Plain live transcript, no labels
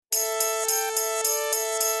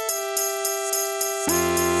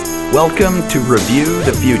Welcome to Review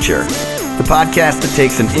the Future, the podcast that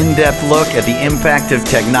takes an in-depth look at the impact of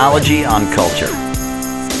technology on culture.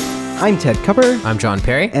 I'm Ted Kupper. I'm John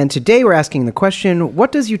Perry. And today we're asking the question,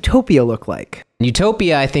 what does utopia look like?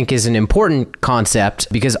 Utopia, I think, is an important concept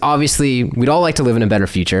because obviously we'd all like to live in a better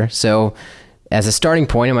future. So as a starting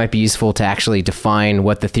point, it might be useful to actually define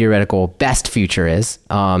what the theoretical best future is,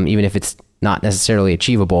 even if it's not necessarily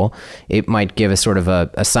achievable. It might give us sort of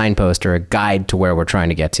a signpost or a guide to where we're trying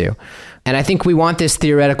to get to. And I think we want this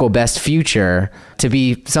theoretical best future to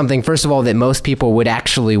be something, first of all, that most people would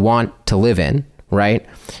actually want to live in, right?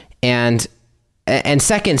 And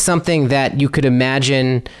second, something that you could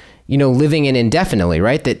imagine, living in indefinitely,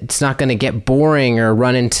 right? That it's not going to get boring or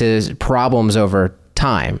run into problems over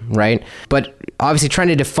time, right? But obviously trying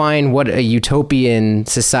to define what a utopian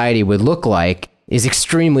society would look like is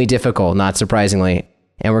extremely difficult, not surprisingly.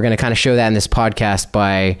 And we're going to kind of show that in this podcast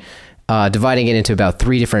by dividing it into about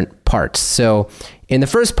 3 different parts. So in the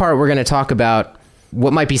first part, we're going to talk about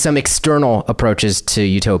what might be some external approaches to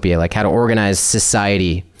utopia, like how to organize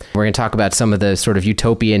society. We're going to talk about some of the sort of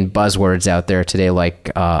utopian buzzwords out there today,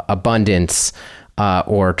 like abundance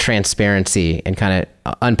or transparency, and kind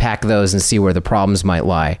of unpack those and see where the problems might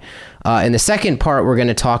lie. In the second part, we're going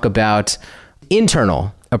to talk about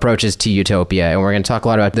internal approaches to utopia, and we're going to talk a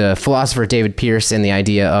lot about the philosopher David Pearce and the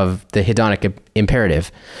idea of the hedonic imperative.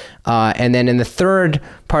 And then in the third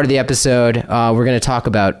part of the episode, we're going to talk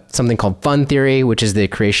about something called fun theory, which is the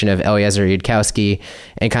creation of Eliezer Yudkowsky,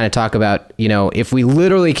 and kind of talk about, if we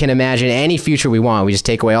literally can imagine any future we want, we just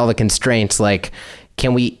take away all the constraints, like,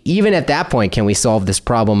 can we, even at that point, can we solve this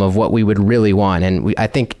problem of what we would really want? And I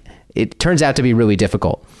think it turns out to be really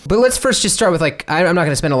difficult. But let's first just start with, I'm not going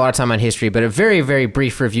to spend a lot of time on history, but a very, very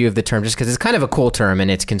brief review of the term, just because it's kind of a cool term in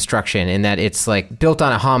its construction, in that it's built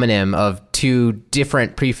on a homonym of 2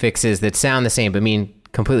 different prefixes that sound the same but mean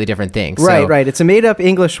completely different things. Right. It's a made-up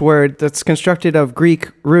English word that's constructed of Greek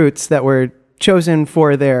roots that were chosen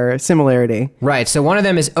for their similarity. Right. So one of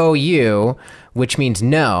them is OU, which means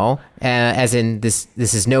no, as in this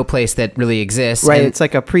is no place that really exists. Right. It's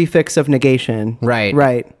like a prefix of negation.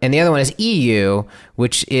 Right. And the other one is EU,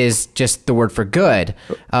 which is just the word for good.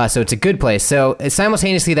 So it's a good place. So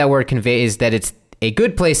simultaneously, that word conveys that it's a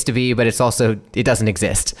good place to be, but it doesn't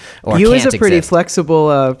exist or U can't is a pretty exist.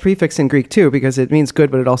 flexible prefix in Greek too, because it means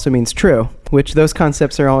good, but it also means true, which those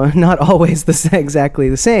concepts are not always exactly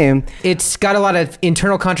the same. It's got a lot of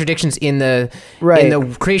internal contradictions in the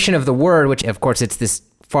creation of the word, which of course it's this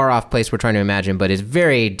far off place we're trying to imagine, but it's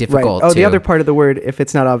very difficult. Right. Oh, the other part of the word, if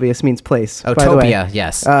it's not obvious, means place. Utopia,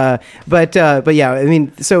 yes. But yeah, I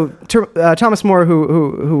mean, so Thomas More,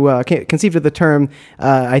 who conceived of the term,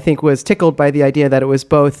 I think was tickled by the idea that it was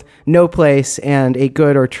both no place and a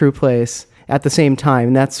good or true place at the same time.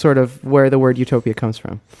 And that's sort of where the word utopia comes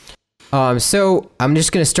from. So I'm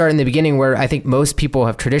just going to start in the beginning where I think most people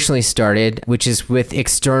have traditionally started, which is with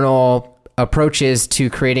external approaches to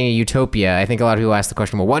creating a utopia. I think a lot of people ask the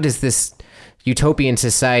question, well, what does this utopian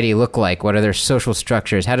society look like? What are their social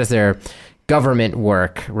structures? How does their government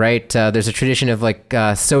work, right? There's a tradition of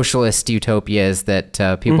socialist utopias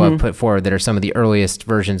that people have put forward that are some of the earliest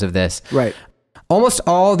versions of this. Right. Almost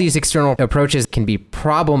all these external approaches can be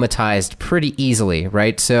problematized pretty easily,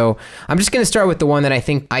 right? So I'm just going to start with the one that I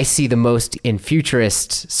think I see the most in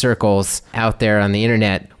futurist circles out there on the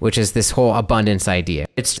internet, which is this whole abundance idea.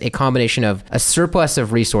 It's a combination of a surplus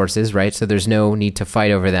of resources, right? So there's no need to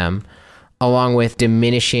fight over them, along with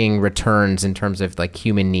diminishing returns in terms of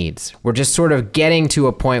human needs. We're just sort of getting to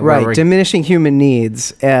a point where we're diminishing human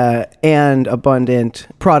needs and abundant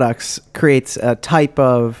products creates a type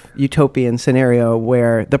of utopian scenario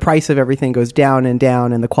where the price of everything goes down and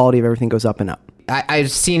down and the quality of everything goes up and up. I've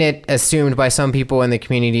seen it assumed by some people in the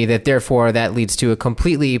community that therefore that leads to a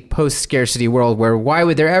completely post-scarcity world where why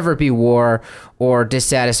would there ever be war or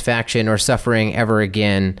dissatisfaction or suffering ever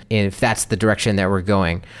again if that's the direction that we're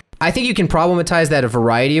going? I think you can problematize that a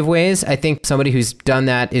variety of ways. I think somebody who's done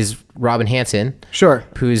that is Robin Hanson. Sure.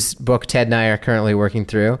 Whose book Ted and I are currently working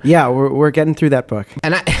through. Yeah, we're getting through that book.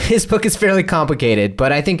 And his book is fairly complicated,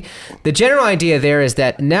 but I think the general idea there is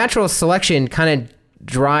that natural selection kind of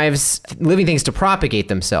drives living things to propagate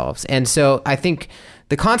themselves. And so I think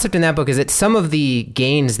the concept in that book is that some of the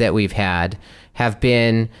gains that we've had have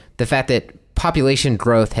been the fact that population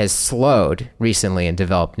growth has slowed recently in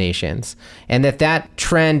developed nations, and that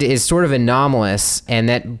trend is sort of anomalous and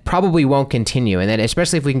that probably won't continue. And that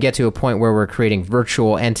especially if we can get to a point where we're creating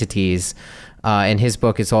virtual entities, in his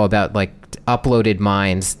book, it's all about uploaded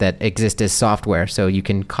minds that exist as software, so you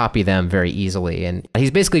can copy them very easily. And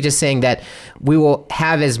he's basically just saying that we will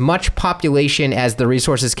have as much population as the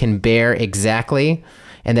resources can bear exactly,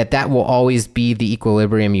 and that will always be the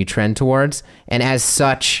equilibrium you trend towards. And as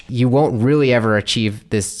such, you won't really ever achieve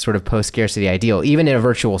this sort of post-scarcity ideal, even in a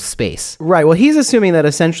virtual space. Right. Well, he's assuming that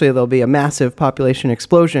essentially there'll be a massive population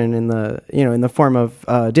explosion in the form of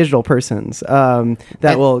digital persons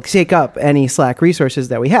that will take up any Slack resources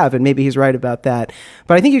that we have. And maybe he's right about that.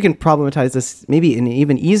 But I think you can problematize this maybe in an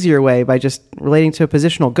even easier way by just relating to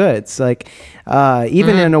positional goods. Like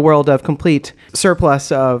even in a world of complete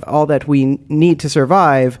surplus of all that we need to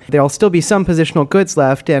survive, there'll still be some positional goods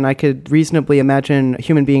left. And I could reasonably imagine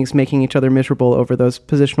human beings making each other miserable over those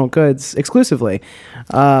positional goods exclusively.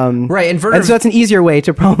 Right. And so that's an easier way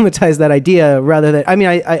to problematize that idea rather than, I mean,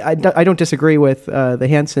 I don't disagree with the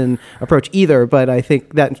Hansen approach either, but I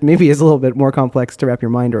think that maybe is a little bit more complex to wrap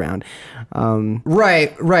your mind around.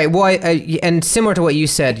 Right. Well, and similar to what you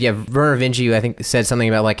said, Werner Vinge, I think, said something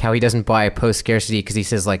about like how he doesn't buy post-scarcity because he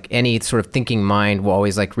says like any sort of thinking mind will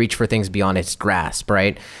always like reach for things beyond its grasp,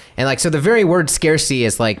 right? And like, so the very word scarcity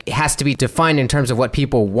is like, it has to be defined in terms of what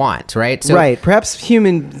people want, right? So, right. Perhaps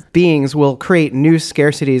human beings will create new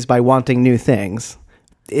scarcities by wanting new things.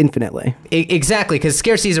 Infinitely. Exactly, because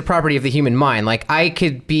scarcity is a property of the human mind. Like, I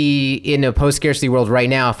could be in a post-scarcity world right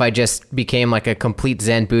now if I just became like a complete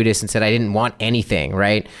Zen Buddhist and said I didn't want anything,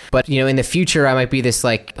 right? But, in the future, I might be this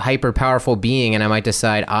like hyper-powerful being and I might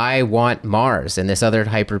decide I want Mars. And this other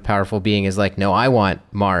hyper-powerful being is like, no, I want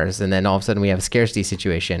Mars. And then all of a sudden we have a scarcity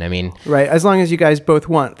situation. I mean... Right, as long as you guys both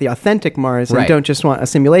want the authentic Mars and don't just want a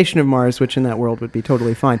simulation of Mars, which in that world would be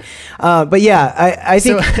totally fine. But yeah, I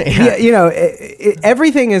think,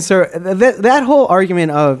 everything is that whole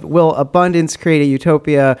argument of will abundance create a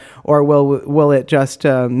utopia or will it just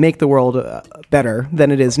make the world better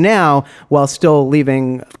than it is now while still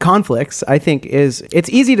leaving conflicts, I think it's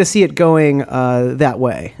easy to see it going that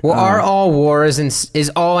way. Well, are all wars and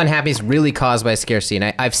is all unhappiness really caused by scarcity?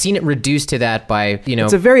 And I've seen it reduced to that by,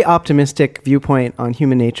 It's a very optimistic viewpoint on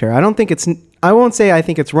human nature. I won't say I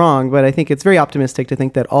think it's wrong, but I think it's very optimistic to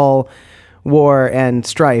think that all war and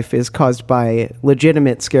strife is caused by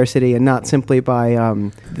legitimate scarcity and not simply by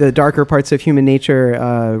the darker parts of human nature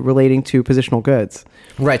relating to positional goods.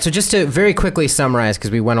 Right. So just to very quickly summarize, because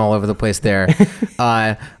we went all over the place there,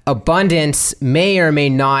 abundance may or may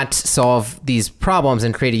not solve these problems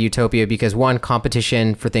and create a utopia because, one,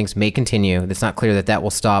 competition for things may continue. It's not clear that will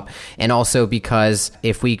stop. And also because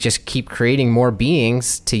if we just keep creating more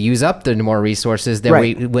beings to use up the more resources,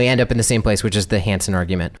 then we end up in the same place, which is the Hansen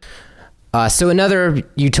argument. So another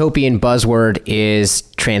utopian buzzword is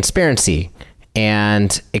transparency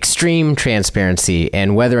and extreme transparency,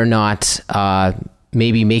 and whether or not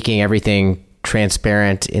maybe making everything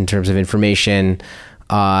transparent in terms of information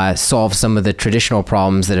solve some of the traditional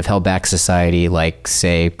problems that have held back society, like,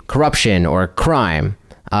 say, corruption or crime.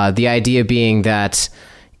 The idea being that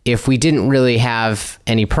if we didn't really have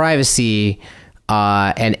any privacy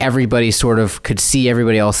and everybody sort of could see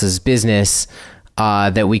everybody else's business,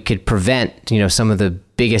 that we could prevent, some of the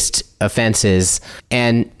biggest offenses,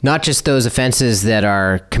 and not just those offenses that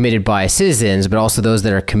are committed by citizens, but also those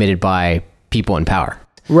that are committed by people in power.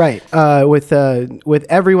 Right. With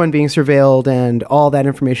everyone being surveilled and all that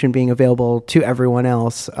information being available to everyone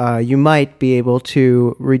else, you might be able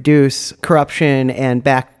to reduce corruption and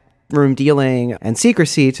backroom dealing and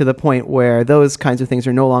secrecy to the point where those kinds of things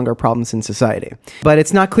are no longer problems in society. But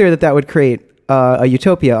it's not clear that would create a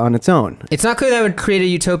utopia on its own. It's not clear that would create a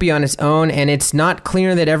utopia on its own, and it's not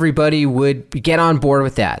clear that everybody would get on board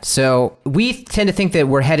with that. So we tend to think that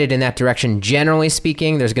we're headed in that direction. Generally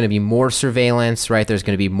speaking, there's going to be more surveillance, right? There's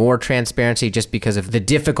going to be more transparency just because of the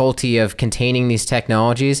difficulty of containing these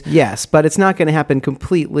technologies. Yes, but it's not going to happen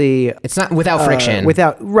completely. It's not without friction.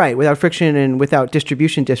 Without friction and without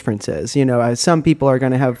distribution differences. Some people are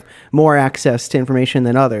going to have more access to information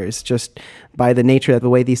than others, just by the nature of the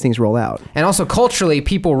way these things roll out. And also culturally,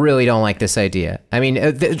 people really don't like this idea. I mean,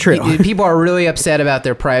 True. People are really upset about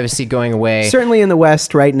their privacy going away. Certainly in the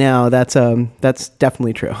West right now, that's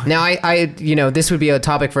definitely true. Now, I this would be a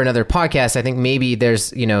topic for another podcast. I think maybe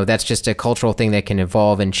there's, that's just a cultural thing that can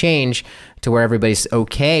evolve and change to where everybody's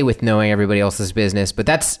okay with knowing everybody else's business. But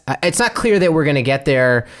it's not clear that we're going to get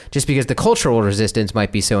there just because the cultural resistance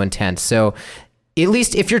might be so intense. So at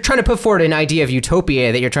least if you're trying to put forward an idea of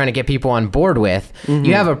utopia that you're trying to get people on board with,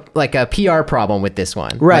 you have a PR problem with this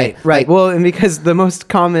one. Right. Well, and because the most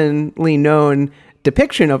commonly known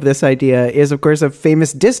depiction of this idea is, of course, a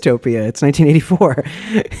famous dystopia. It's 1984.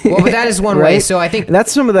 Well, but that is one way. So I think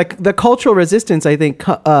that's some of the cultural resistance, I think,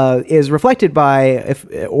 is reflected by,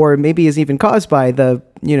 or maybe is even caused by the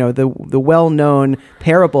well-known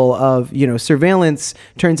parable of, surveillance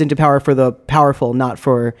turns into power for the powerful, not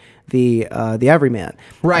for the everyman.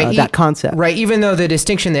 Right. That concept. Right. Even though the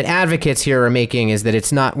distinction that advocates here are making is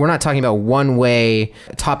that we're not talking about one-way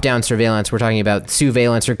top-down surveillance. We're talking about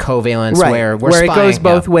surveillance or coveillance, right. where it spying, goes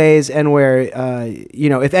both ways, and where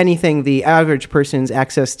if anything, the average person's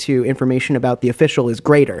access to information about the official is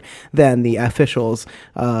greater than the official's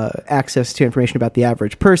access to information about the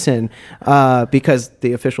average person, because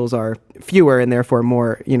the officials are fewer and therefore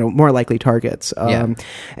more likely targets. And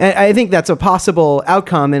I think that's a possible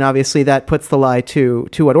outcome, and obviously that puts the lie to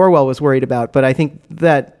what Orwell was worried about. But I think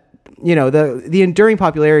that the enduring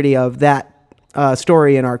popularity of that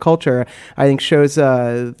story in our culture, I think, shows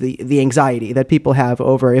the anxiety that people have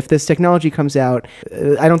over, if this technology comes out,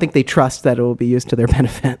 I don't think they trust that it will be used to their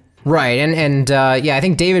benefit. Right. And I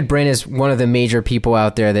think David Brin is one of the major people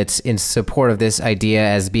out there that's in support of this idea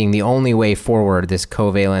as being the only way forward, this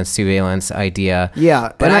coveillance, surveillance idea.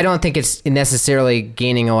 Yeah. But I don't think it's necessarily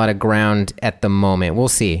gaining a lot of ground at the moment. We'll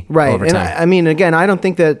see. Right. Over time. I mean, again, I don't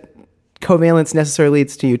think that coveillance necessarily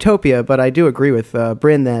leads to utopia, but I do agree with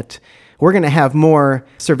Brin that we're going to have more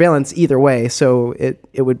surveillance either way, so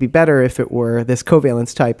it would be better if it were this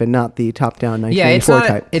coveillance type and not the top-down 1984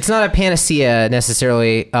 type. It's not a panacea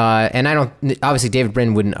necessarily, and obviously David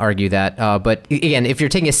Brin wouldn't argue that, but again, if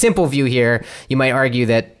you're taking a simple view here, you might argue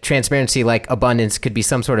that transparency, like abundance, could be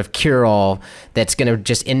some sort of cure-all that's going to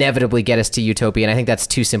just inevitably get us to utopia, and I think that's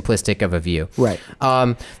too simplistic of a view. Right.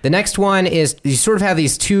 The next one is you sort of have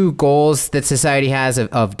these two goals that society has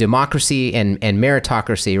of democracy and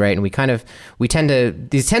meritocracy, right? And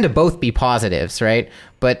these tend to both be positives, right?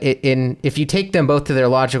 But if you take them both to their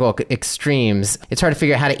logical extremes, it's hard to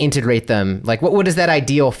figure out how to integrate them. Like, what does that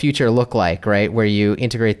ideal future look like, right? Where you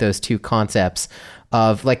integrate those two concepts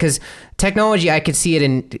of, like, because technology, I could see it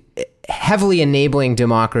in heavily enabling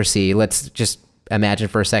democracy. Let's just imagine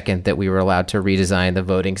for a second that we were allowed to redesign the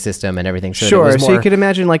voting system and everything. Sure. So you could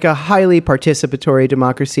imagine like a highly participatory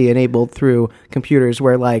democracy enabled through computers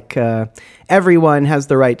where like everyone has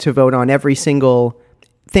the right to vote on every single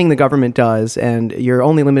thing the government does, and you're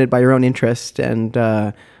only limited by your own interest and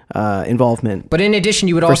involvement. But in addition,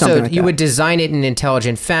 you would would design it in an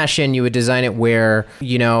intelligent fashion. You would design it where,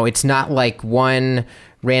 it's not like one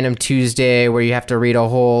Random Tuesday where you have to read a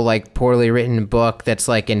whole like poorly written book that's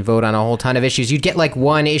like and vote on a whole ton of issues. You'd get like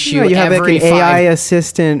one issue you have every like an AI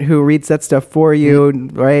assistant who reads that stuff for you,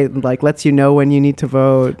 right? Like lets you know when you need to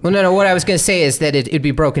vote. Well, no. What I was going to say is that it'd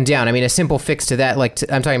be broken down. I mean, a simple fix to that,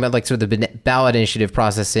 I'm talking about like sort of the ballot initiative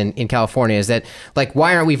process in California, is that like,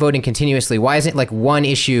 why aren't we voting continuously? Why isn't like one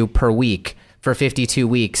issue per week for 52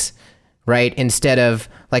 weeks, right? Instead of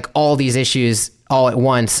like all these issues all at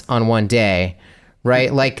once on one day.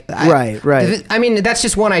 Right? Like, right. I mean, that's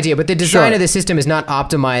just one idea, but the design of the system is not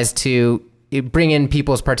optimized to bring in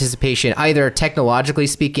people's participation, either technologically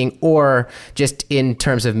speaking or just in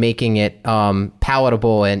terms of making it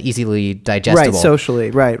palatable and easily digestible. Right,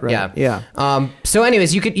 socially. Right. Yeah. So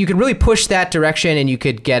anyways, you could really push that direction, and you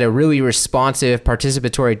could get a really responsive,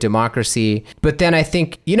 participatory democracy. But then I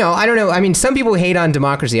think, I don't know. I mean, some people hate on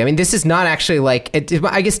democracy. I mean, this is not actually like,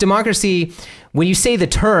 I guess democracy, when you say the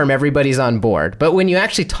term, everybody's on board. But when you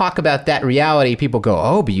actually talk about that reality, people go,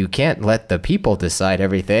 oh, but you can't let the people decide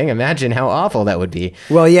everything. Imagine how awful that would be.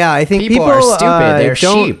 Well, yeah, I think people are stupid. They're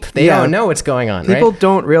sheep. They don't know what's going on, People right?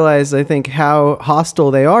 don't realize, I think, how hostile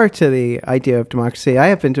they are to the idea of democracy. I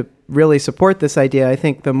happen to really support this idea. I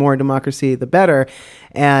think the more democracy, the better.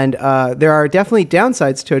 And there are definitely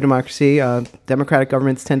downsides to a democracy. Democratic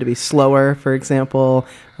governments tend to be slower, for example,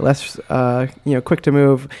 less quick to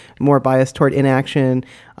move, more biased toward inaction.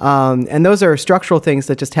 And those are structural things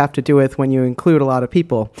that just have to do with when you include a lot of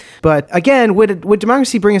people. But again, would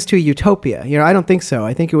democracy bring us to a utopia? I don't think so.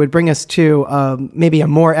 I think it would bring us to maybe a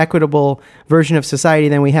more equitable version of society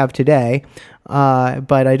than we have today.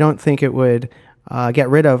 But I don't think it would get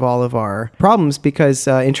rid of all of our problems, because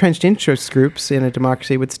entrenched interest groups in a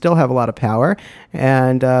democracy would still have a lot of power,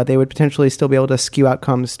 and they would potentially still be able to skew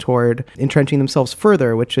outcomes toward entrenching themselves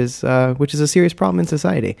further, which is a serious problem in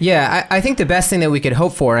society. Yeah, I think the best thing that we could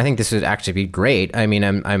hope for, I think this would actually be great. I mean,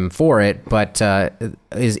 I'm for it, but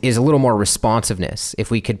is a little more responsiveness.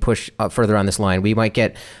 If we could push further on this line, we might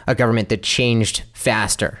get a government that changed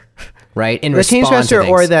faster. Right, in response to things.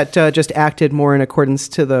 Or that just acted more in accordance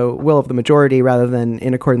to the will of the majority rather than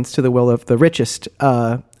in accordance to the will of the richest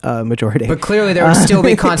majority. But clearly there would still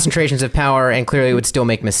be concentrations of power, and clearly it would still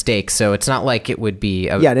make mistakes, so it's not like it would be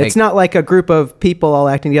it's not like a group of people all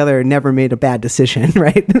acting together never made a bad decision,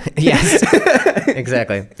 right? Yes,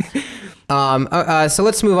 exactly. So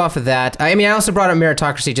let's move off of that. I mean, I also brought up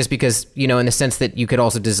meritocracy just because, in the sense that you could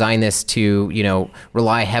also design this to,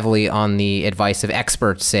 rely heavily on the advice of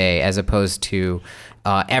experts, say, as opposed to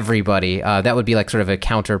everybody. That would be like sort of a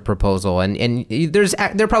counter proposal, and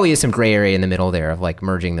there probably is some gray area in the middle there of like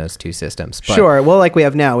merging those two systems. But, sure. Well, like we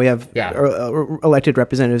have now, we have elected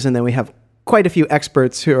representatives, and then we have quite a few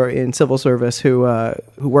experts who are in civil service who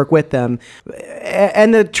work with them.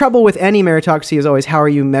 And the trouble with any meritocracy is always, how are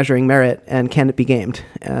you measuring merit, and can it be gamed?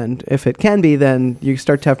 And if it can be, then you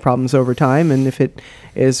start to have problems over time. And if it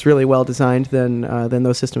is really well designed, then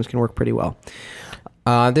those systems can work pretty well.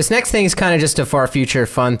 This next thing is kind of just a far future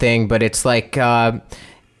fun thing, but it's like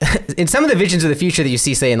in some of the visions of the future that you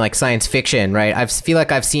see, say, in like science fiction, right? I feel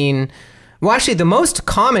like I've seen, well, actually, the most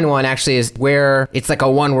common one actually is where it's like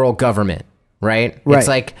a one world government. Right? It's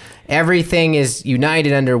like everything is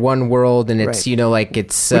united under one world, and it's like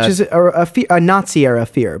it's which is a Nazi era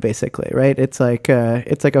fear, basically, right? It's like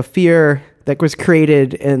a fear that was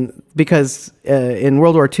created because in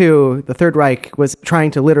World War II, the Third Reich was trying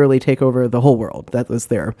to literally take over the whole world. That was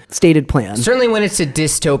their stated plan. Certainly when it's a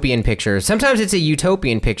dystopian picture. Sometimes it's a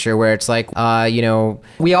utopian picture where it's like,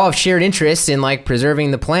 we all have shared interests in like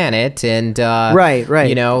preserving the planet and, right.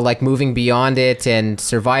 Like moving beyond it and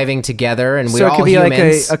surviving together. And we're so all it could be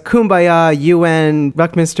humans. like a kumbaya, UN,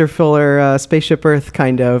 Buckminster Fuller, Spaceship Earth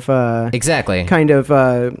kind of exactly kind of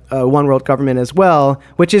one world government as well,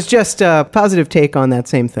 which is just a positive take on that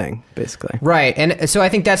same thing, basically. Right. And so I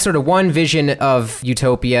think that's sort of one vision of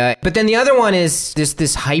utopia. But then the other one is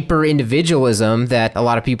this hyper individualism that a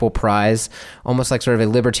lot of people prize, almost like sort of a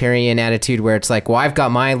libertarian attitude where it's like, well, I've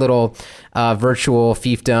got my little virtual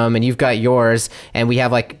fiefdom and you've got yours. And we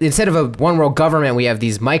have like, instead of a one world government, we have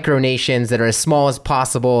these micronations that are as small as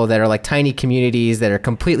possible, that are like tiny communities that are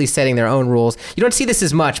completely setting their own rules. You don't see this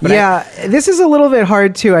as much, but this is a little bit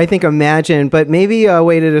hard to, I think, imagine, but maybe a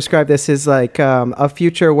way to describe this is like a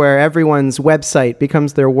future where everyone's website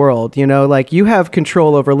becomes their world. Like you have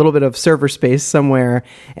control over a little bit of server space somewhere,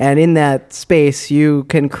 and in that space you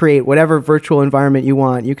can create whatever virtual environment you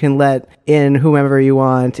want. You can let in whomever you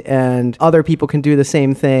want, and other people can do the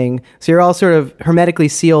same thing. So you're all sort of hermetically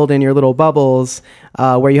sealed in your little bubbles,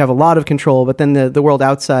 where you have a lot of control, but then the world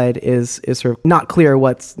outside is sort of not clear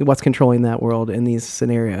what's controlling that world in these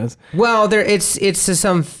scenarios. Well, it's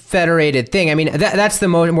some federated thing. I mean, that's the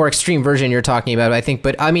more extreme version you're talking about, I think.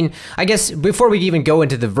 But I mean, I guess before we even go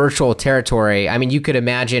into the virtual territory, I mean, you could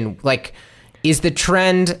imagine like, is the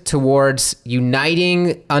trend towards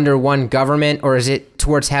uniting under one government, or is it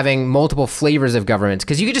towards having multiple flavors of governments?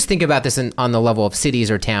 Because you could just think about this on the level of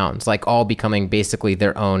cities or towns, like all becoming basically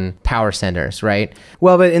their own power centers, right?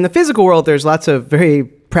 Well, but in the physical world, there's lots of very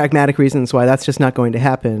pragmatic reasons why that's just not going to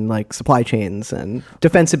happen, like supply chains and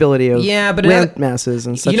defensibility of land masses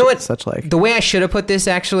and such like. The way I should have put this,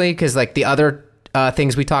 actually, because like the other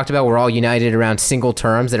things we talked about were all united around single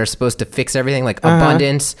terms that are supposed to fix everything, like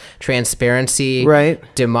abundance, transparency,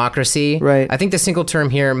 democracy. Right. I think the single term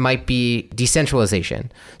here might be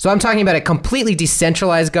decentralization. So I'm talking about a completely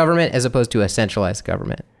decentralized government as opposed to a centralized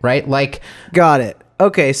government, right? Like, got it.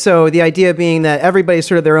 Okay, so the idea being that everybody's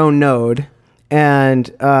sort of their own node, and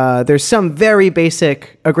there's some very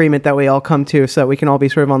basic agreement that we all come to so that we can all be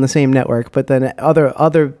sort of on the same network. But then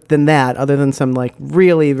other than some like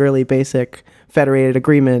really, really basic federated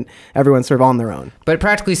agreement, everyone's sort of on their own. But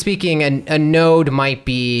practically speaking, a node might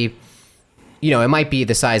be, it might be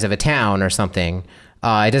the size of a town or something.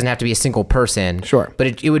 It doesn't have to be a single person. Sure.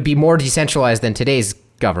 But it would be more decentralized than today's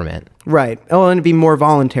government. Right. Oh, and it'd be more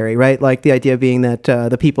voluntary, right? Like the idea being that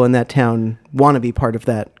the people in that town want to be part of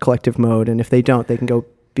that collective mode, and if they don't, they can go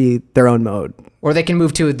be their own mode. Or they can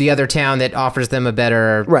move to the other town that offers them a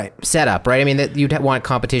better setup, right? I mean, that you'd want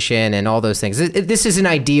competition and all those things. This is an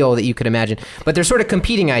ideal that you could imagine, but they're sort of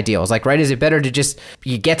competing ideals. Like, right, is it better to just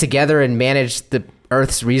you get together and manage the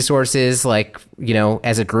Earth's resources, like,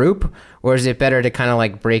 as a group? Or is it better to kind of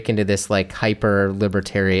like break into this like hyper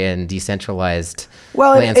libertarian, decentralized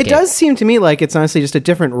landscape? It does seem to me like it's honestly just a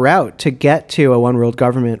different route to get to a one world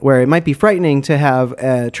government, where it might be frightening to have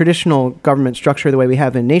a traditional government structure the way we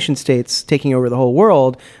have in nation states taking over the whole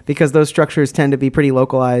world, because those structures tend to be pretty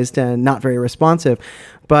localized and not very responsive.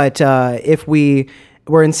 But if we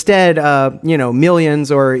were instead,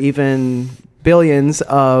 millions or even billions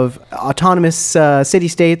of autonomous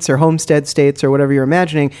city-states or homestead states or whatever you're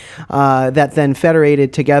imagining, that then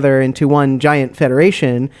federated together into one giant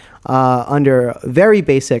federation under very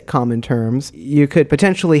basic common terms, you could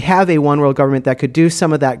potentially have a one-world government that could do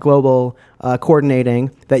some of that global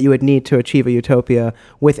coordinating that you would need to achieve a utopia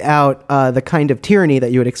without the kind of tyranny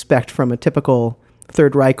that you would expect from a typical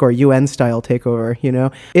Third Reich or UN style takeover, you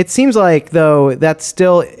know? It seems like, though, that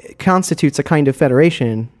still constitutes a kind of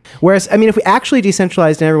federation. Whereas, I mean, if we actually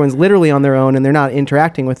decentralized and everyone's literally on their own and they're not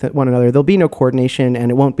interacting with one another, there'll be no coordination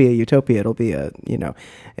and it won't be a utopia. It'll be a, you know,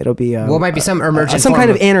 it'll be well, it might be some emergent some form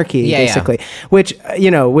kind of anarchy, basically, which,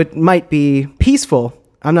 you know, might be peaceful.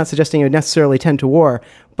 I'm not suggesting it would necessarily tend to war,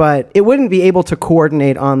 but it wouldn't be able to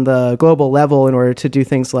coordinate on the global level in order to do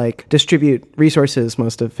things like distribute resources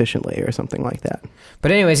most efficiently or something like that.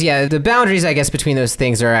 But anyways, yeah, the boundaries, I guess, between those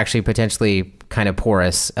things are actually potentially kind of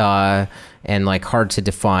porous and like hard to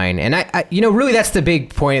define. And I, you know, really that's the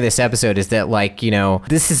big point of this episode is that, like, you know,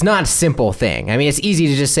 this is not a simple thing. I mean, it's easy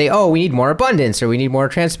to just say, oh, we need more abundance or we need more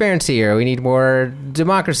transparency or we need more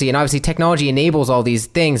democracy. And obviously technology enables all these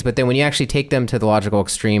things. But then when you actually take them to the logical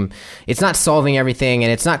extreme, it's not solving everything.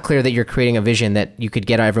 And it's not clear that you're creating a vision that you could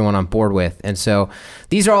get everyone on board with. And so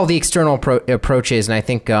these are all the external approaches. And I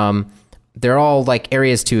think they're all like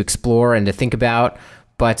areas to explore and to think about.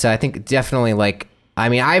 But I think definitely, like, I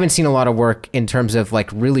mean, I haven't seen a lot of work in terms of like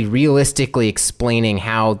really realistically explaining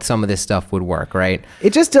how some of this stuff would work, right?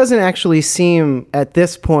 It just doesn't actually seem at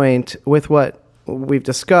this point with what we've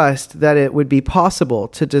discussed that it would be possible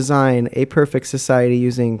to design a perfect society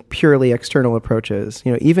using purely external approaches.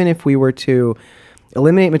 You know, even if we were to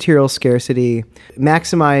eliminate material scarcity,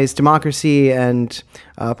 maximize democracy and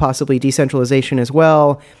possibly decentralization as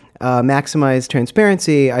well, maximize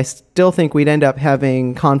transparency, I still think we'd end up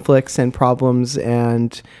having conflicts and problems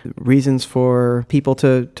and reasons for people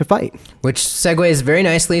to fight. Which segues very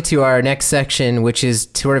nicely to our next section, which is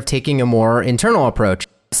sort of taking a more internal approach.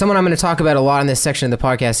 Someone I'm going to talk about a lot in this section of the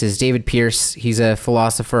podcast is David Pearce. He's a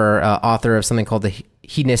philosopher, author of something called the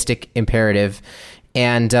Hedonistic Imperative.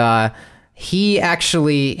 And he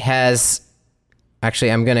actually has...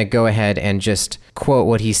 Actually, I'm going to go ahead and just quote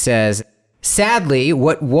what he says. Sadly,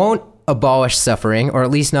 what won't abolish suffering, or at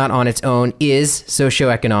least not on its own, is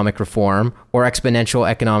socioeconomic reform, or exponential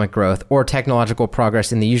economic growth, or technological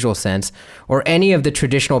progress in the usual sense, or any of the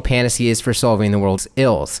traditional panaceas for solving the world's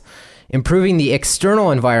ills. Improving the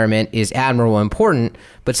external environment is admirable and important,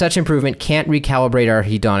 but such improvement can't recalibrate our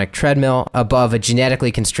hedonic treadmill above a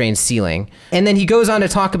genetically constrained ceiling. And then he goes on to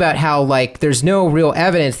talk about how, like, there's no real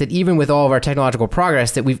evidence that even with all of our technological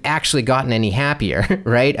progress that we've actually gotten any happier,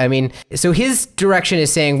 right? I mean, so his direction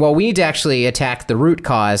is saying, well, we need to actually attack the root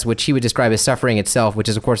cause, which he would describe as suffering itself, which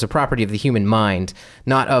is, of course, a property of the human mind,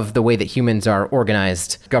 not of the way that humans are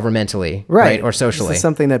organized governmentally, right? Or socially. This is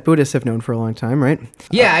something that Buddhists have known for a long time, right?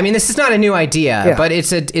 Yeah, I mean, this is not a new idea, but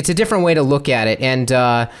it's a different way to look at it. And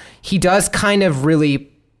he does kind of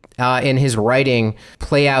really, in his writing,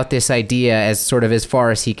 play out this idea as sort of as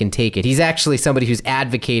far as he can take it. He's actually somebody who's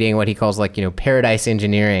advocating what he calls, like, you know, paradise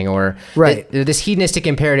engineering, or this hedonistic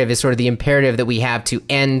imperative is sort of the imperative that we have to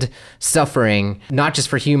end suffering, not just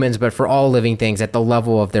for humans, but for all living things at the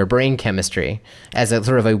level of their brain chemistry, as a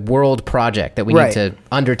sort of a world project that we need to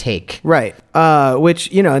undertake. Right.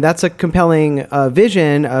 Which, you know, that's a compelling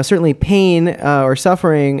vision. Certainly pain or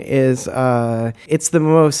suffering is, it's the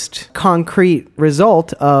most concrete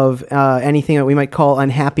result of anything that we might call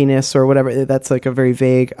unhappiness or whatever. That's like a very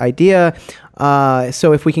vague idea.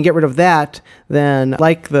 So if we can get rid of that, then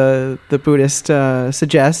like the Buddhist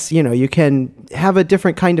suggests, you know, you can have a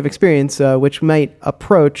different kind of experience, which might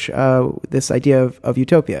approach this idea of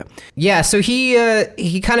utopia. Yeah. So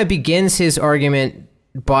he kind of begins his argument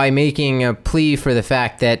by making a plea for the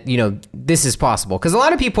fact that, you know, this is possible. Because a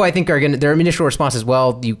lot of people, I think, are going to, their initial response is,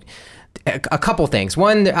 well, a couple things.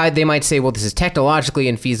 One, they might say, well, this is technologically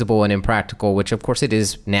infeasible and impractical, which of course it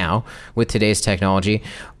is now with today's technology.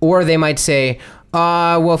 Or they might say,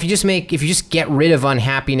 well, if you just get rid of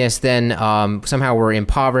unhappiness, then somehow we're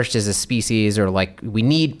impoverished as a species, or like we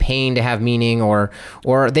need pain to have meaning, or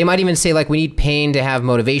they might even say, like, we need pain to have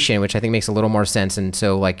motivation, which I think makes a little more sense. And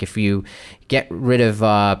so, like, if you get rid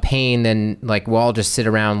of pain, then, like, we'll all just sit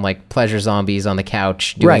around like pleasure zombies on the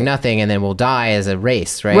couch doing nothing, and then we'll die as a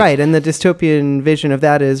race, right? Right, and the dystopian vision of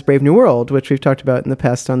that is Brave New World, which we've talked about in the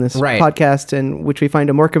past on this podcast, and which we find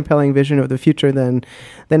a more compelling vision of the future than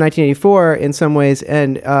 1984 in some ways.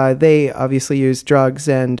 And they obviously use drugs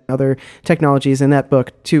and other technologies in that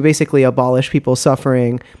book to basically abolish people's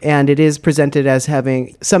suffering, and it is presented as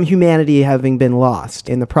having some humanity having been lost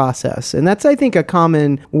in the process. And that's, I think, a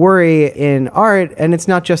common worry in art, and it's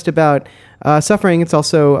not just about suffering. It's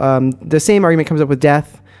also the same argument comes up with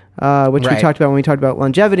death, which we talked about when we talked about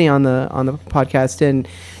longevity on the podcast. And,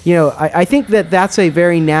 you know, I think that that's a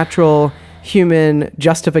very natural human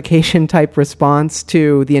justification type response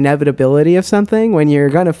to the inevitability of something. When you're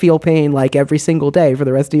going to feel pain like every single day for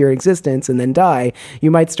the rest of your existence and then die,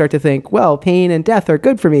 you might start to think, well, pain and death are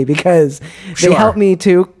good for me because they help me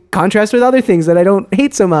to contrast with other things that I don't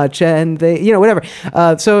hate so much, and they, whatever.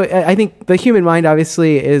 So I think the human mind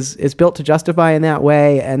obviously is built to justify in that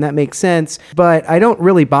way, and that makes sense. But I don't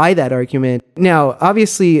really buy that argument. Now,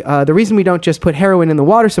 obviously, the reason we don't just put heroin in the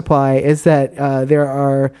water supply is that there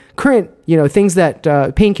are current, things that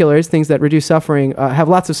painkillers, things that reduce suffering, have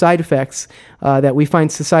lots of side effects that we find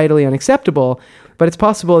societally unacceptable. But it's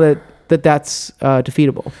possible that's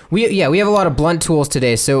defeatable. We have a lot of blunt tools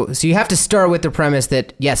today. So you have to start with the premise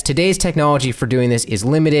that, yes, today's technology for doing this is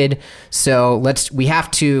limited. So we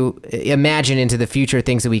have to imagine into the future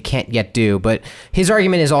things that we can't yet do. But his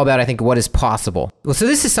argument is all about, I think, what is possible. Well, so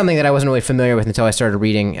this is something that I wasn't really familiar with until I started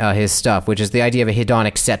reading his stuff, which is the idea of a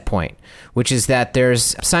hedonic set point, which is that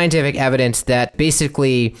there's scientific evidence that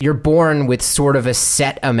basically you're born with sort of a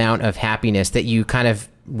set amount of happiness that you kind of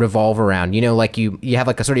revolve around, like you have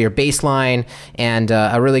like a sort of your baseline, and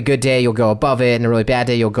a really good day you'll go above it, and a really bad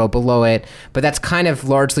day you'll go below it, but that's kind of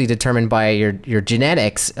largely determined by your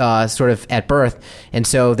genetics sort of at birth. And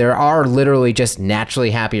so there are literally just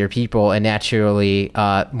naturally happier people and naturally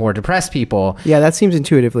more depressed people. Yeah, that seems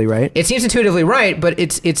intuitively right. It seems intuitively right, but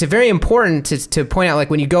it's very important to point out,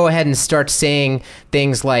 like, when you go ahead and start saying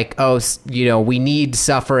things like, we need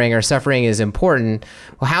suffering, or suffering is important,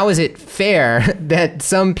 well, how is it fair that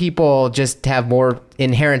some people just have more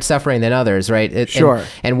inherent suffering than others, right? Sure.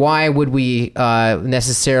 And why would we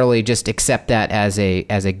necessarily just accept that as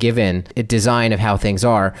a given design of how things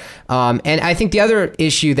are? And I think the other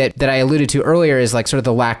issue that I alluded to earlier is like sort of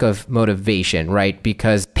the lack of motivation, right?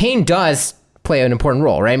 Because pain does play an important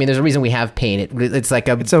role, right? I mean, there's a reason we have pain.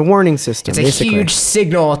 It's a warning system. It's basically a huge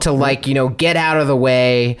signal to get out of the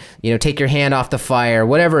way, take your hand off the fire,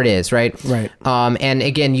 whatever it is, right? Right. And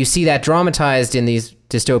again, you see that dramatized in these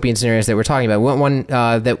dystopian scenarios that we're talking about. One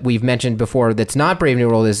that we've mentioned before that's not Brave New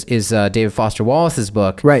World is David Foster Wallace's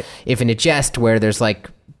book, right? If in a Jest, where there's like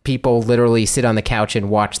people literally sit on the couch and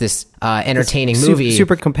watch this entertaining movie.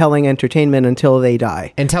 Super compelling entertainment until they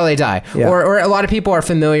die. Yeah. Or a lot of people are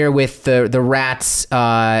familiar with the rats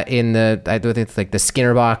in I think it's like the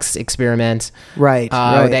Skinner box experiment. Right.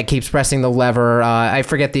 That keeps pressing the lever. I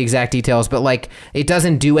forget the exact details, but like it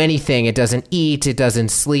doesn't do anything. It doesn't eat. It doesn't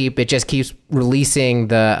sleep. It just keeps releasing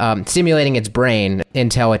stimulating its brain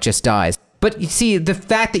until it just dies. But you see, the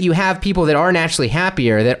fact that you have people that are naturally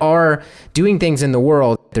happier, that are doing things in the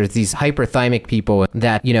world, there's these hyperthymic people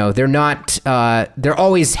that, they're not, they're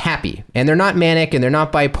always happy, and they're not manic, and they're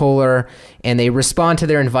not bipolar, and they respond to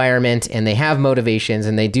their environment, and they have motivations,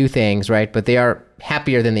 and they do things, right? But they are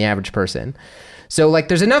happier than the average person. So like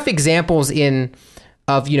there's enough examples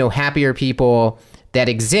of happier people that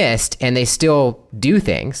exist, and they still do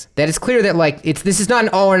things, that it's clear that like this is not an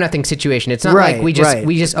all or nothing situation. It's not like we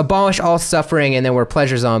just abolish all suffering and then we're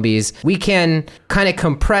pleasure zombies. We can kind of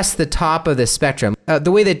compress the top of the spectrum. The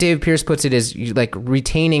way that David Pierce puts it is like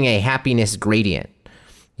retaining a happiness gradient,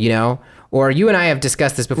 Or you and I have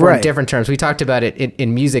discussed this before in different terms. We talked about it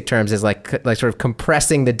in music terms as like sort of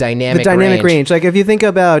compressing the dynamic range. Like if you think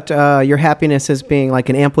about your happiness as being like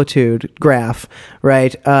an amplitude graph,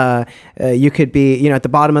 right? You could be, at the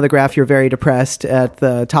bottom of the graph, you're very depressed. At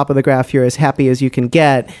the top of the graph, you're as happy as you can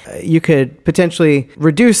get. You could potentially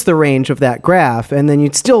reduce the range of that graph, and then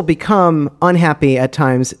you'd still become unhappy at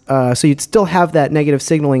times. So you'd still have that negative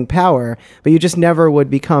signaling power, but you just never would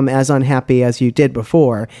become as unhappy as you did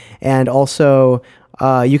before. And also,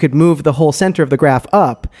 you could move the whole center of the graph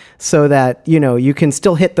up so that, you can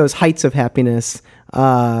still hit those heights of happiness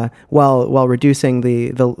while reducing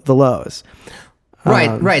the lows.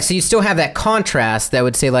 Right. So you still have that contrast that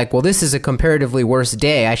would say like, well, this is a comparatively worse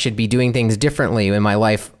day. I should be doing things differently in my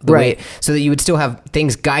life. So that you would still have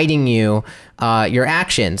things guiding you, your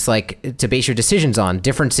actions, like to base your decisions on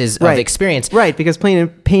differences of experience. Right. Because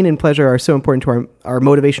pain and pleasure are so important to our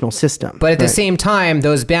motivational system. But at the same time,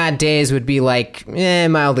 those bad days would be like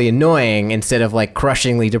mildly annoying instead of like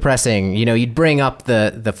crushingly depressing. You'd bring up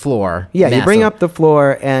the floor. Yeah. You bring up the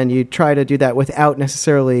floor and you try to do that without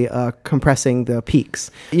necessarily compressing the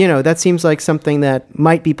peaks. That seems like something that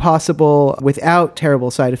might be possible without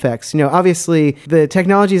terrible side effects. Obviously the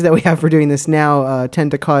technologies that we have for doing this now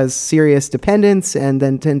tend to cause serious dependence and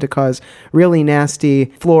then tend to cause really nasty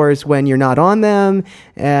floors when you're not on them,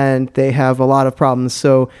 and they have a lot of problems.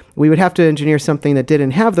 So we would have to engineer something that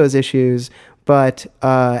didn't have those issues. But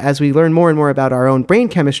as we learn more and more about our own brain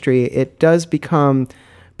chemistry, it does become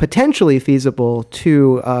potentially feasible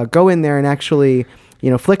to go in there and actually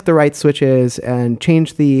flick the right switches and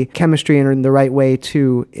change the chemistry in the right way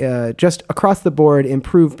to just across the board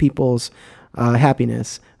improve people's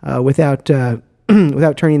happiness without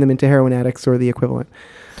without turning them into heroin addicts or the equivalent.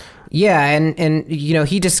 Yeah, and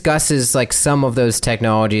he discusses like some of those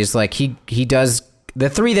technologies. Like he does the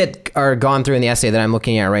three that are gone through in the essay that I'm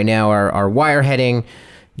looking at right now are wireheading,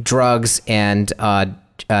 drugs, and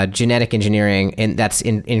genetic engineering, and that's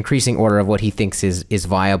in increasing order of what he thinks is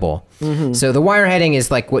viable. Mm-hmm. So the wireheading is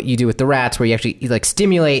like what you do with the rats, where you actually like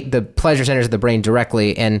stimulate the pleasure centers of the brain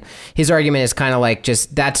directly. And his argument is kind of like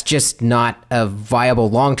that's just not a viable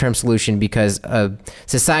long-term solution, because a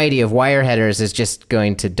society of wireheaders is just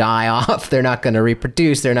going to die off. They're not going to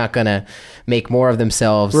reproduce. They're not going to make more of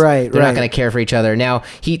themselves. Right. They're not going to care for each other. Now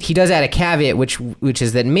he does add a caveat, which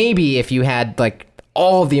is that maybe if you had like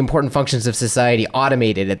all of the important functions of society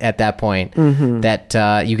automated at that point,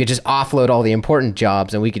 that you could just offload all the important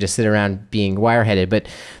jobs and we could just sit around being wireheaded. But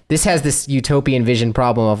this has this utopian vision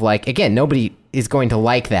problem of like, again, nobody is going to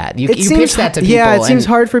like that. You pitch that to people. Yeah, it seems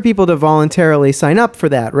hard for people to voluntarily sign up for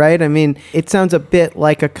that, right? I mean, it sounds a bit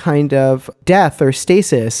like a kind of death or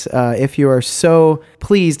stasis if you are so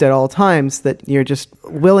pleased at all times that you're just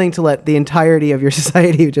willing to let the entirety of your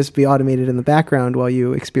society just be automated in the background while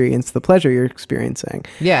you experience the pleasure you're experiencing.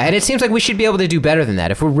 Yeah, and it seems like we should be able to do better than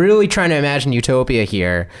that. If we're really trying to imagine utopia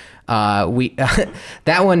here,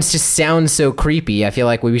 that one just sounds so creepy. I feel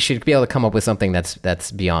like we should be able to come up with something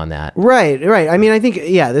that's beyond that. Right. I mean, I think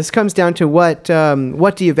this comes down to what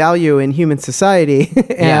do you value in human society,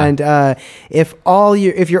 and if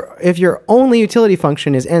your only utility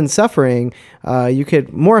function is end suffering, you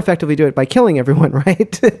could more effectively do it by killing everyone,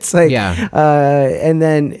 right? It's like, and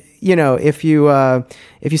then if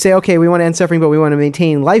you say, okay, we want to end suffering, but we want to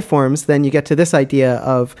maintain life forms, then you get to this idea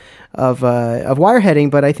of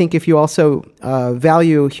wireheading. But I think if you also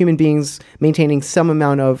value human beings maintaining some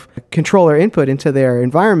amount of control or input into their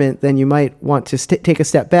environment, then you might want to take a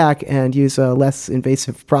step back and use a less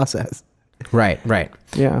invasive process. Right.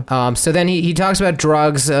 Yeah. So then he talks about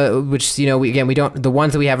drugs, which we don't. The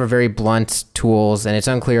ones that we have are very blunt tools, and it's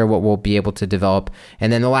unclear what we'll be able to develop.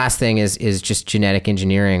 And then the last thing is just genetic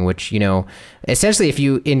engineering, which essentially, if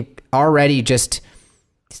you already just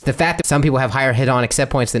the fact that some people have higher hedonic set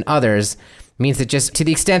points than others means that just to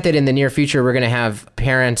the extent that in the near future we're going to have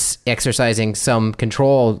parents exercising some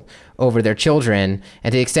control over their children,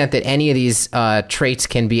 and to the extent that any of these traits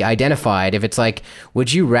can be identified, if it's like,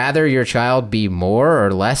 would you rather your child be more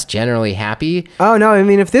or less generally happy? Oh, no. I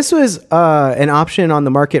mean, if this was an option on the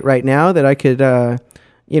market right now that I could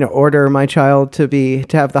order my child to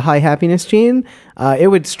have the high happiness gene, it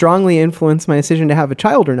would strongly influence my decision to have a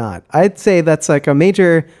child or not. I'd say that's like a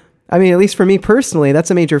major, at least for me personally, that's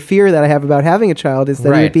a major fear that I have about having a child, is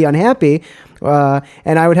that he would be unhappy,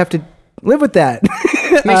 and I would have to live with that.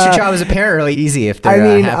 It makes your job as a parent really easy if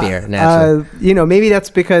they're happier, naturally. Maybe that's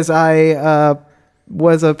because I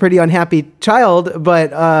was a pretty unhappy child,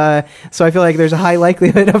 but so I feel like there's a high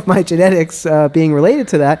likelihood of my genetics being related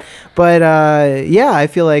to that. But I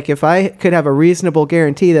feel like if I could have a reasonable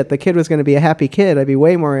guarantee that the kid was going to be a happy kid, I'd be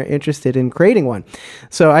way more interested in creating one.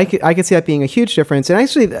 So I could see that being a huge difference. And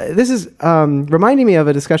actually, this is reminding me of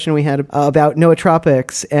a discussion we had about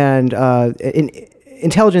nootropics and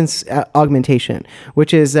intelligence augmentation,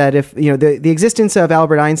 which is that if the existence of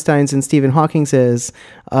Albert Einstein's and Stephen Hawking's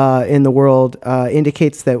in the world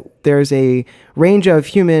indicates that there's a range of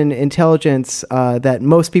human intelligence that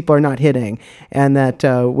most people are not hitting, and that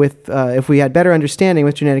if we had better understanding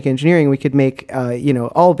with genetic engineering, we could make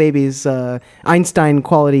all babies Einstein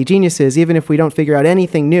quality geniuses, even if we don't figure out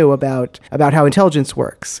anything new about how intelligence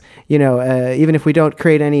works. Even if we don't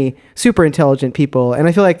create any super intelligent people. And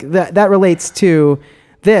I feel like that relates to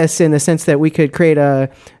this in the sense that we could create a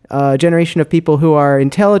generation of people who are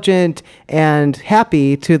intelligent and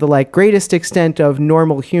happy to the greatest extent of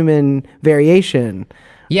normal human variation.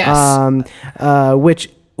 Yes. Which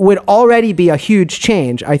would already be a huge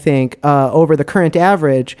change, I think, over the current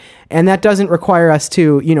average. And that doesn't require us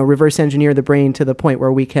to, reverse engineer the brain to the point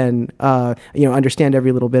where we can, understand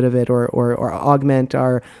every little bit of it or augment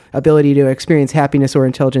our ability to experience happiness or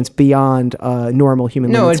intelligence beyond normal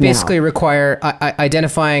human limits. No, it basically require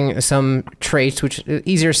identifying some traits, which is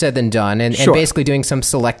easier said than done, and basically doing some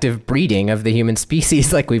selective breeding of the human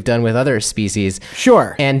species like we've done with other species.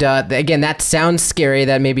 Sure. And again, that sounds scary.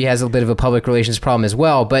 That maybe has a bit of a public relations problem as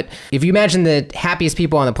well. But if you imagine the happiest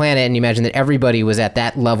people on the planet and you imagine that everybody was at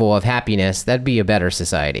that level of happiness, that'd be a better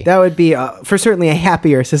society. That would be for certainly a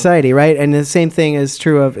happier society, right? And the same thing is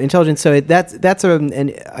true of intelligence. So that's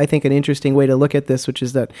I think an interesting way to look at this, which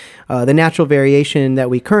is that the natural variation that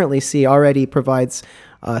we currently see already provides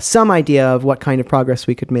some idea of what kind of progress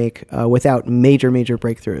we could make without major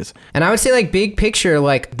breakthroughs. And I would say, like, big picture,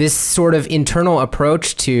 like this sort of internal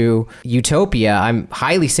approach to utopia, I'm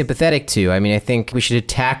highly sympathetic to. I mean, I think we should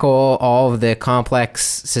tackle all of the complex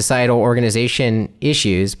societal organization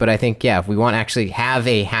issues, but I think, yeah, if we want to actually have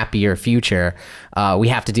a happier future, we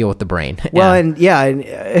have to deal with the brain. Well, and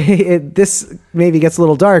this maybe gets a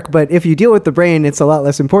little dark, but if you deal with the brain, it's a lot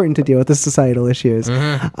less important to deal with the societal issues,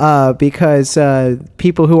 because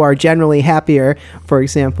people who are generally happier, for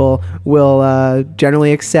example, will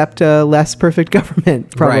generally accept a less perfect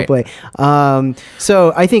government, probably. Right.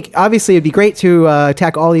 So I think obviously it'd be great to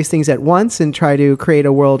tackle all these things at once and try to create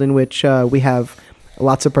a world in which we have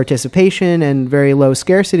lots of participation and very low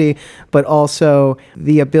scarcity, but also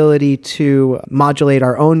the ability to modulate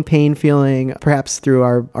our own pain feeling, perhaps through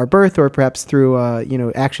our birth, or perhaps through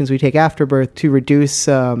actions we take after birth to reduce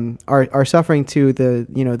our suffering to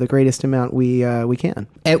the greatest amount we can.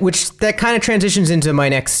 Which that kind of transitions into my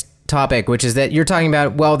next topic, which is that you're talking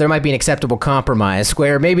about, well, there might be an acceptable compromise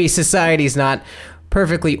where maybe society's not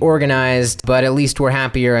perfectly organized, but at least we're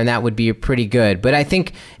happier, and that would be pretty good. But I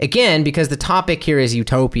think, again, because the topic here is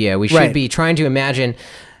utopia, we should be trying to imagine...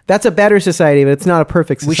 That's a better society, but it's not a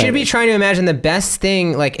perfect society. We should be trying to imagine the best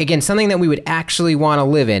thing, like, again, something that we would actually want to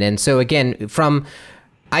live in. And so, again,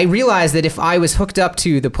 I realized that if I was hooked up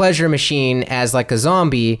to the pleasure machine as like a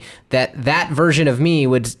zombie, that version of me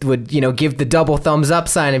would give the double thumbs up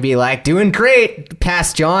sign and be like, doing great,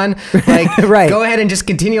 past John. Like, right. Go ahead and just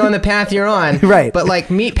continue on the path you're on. Right. But like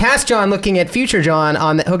past John looking at future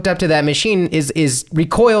John hooked up to that machine is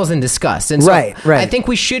recoils in disgust. And so right. I think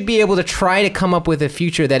we should be able to try to come up with a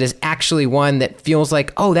future that is actually one that feels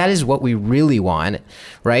like, oh, that is what we really want,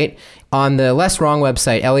 right? On the Less Wrong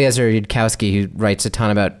website, Eliezer Yudkowsky, who writes a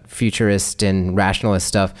ton about futurist and rationalist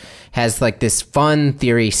stuff, has like this fun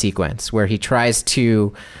theory sequence where he tries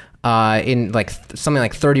to, in like something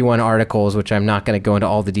like 31 articles, which I'm not going to go into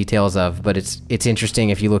all the details of, but it's interesting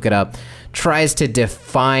if you look it up, tries to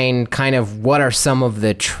define kind of what are some of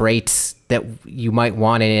the traits that you might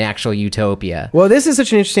want in an actual utopia. Well, this is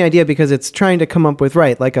such an interesting idea because it's trying to come up with,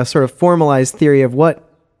 like a sort of formalized theory of what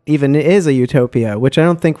even is a utopia, which I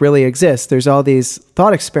don't think really exists. There's all these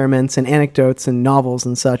thought experiments and anecdotes and novels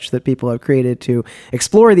and such that people have created to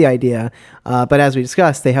explore the idea. But as we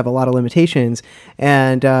discussed, they have a lot of limitations.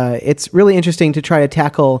 And it's really interesting to try to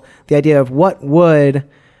tackle the idea of what would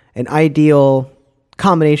an ideal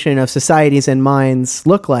combination of societies and minds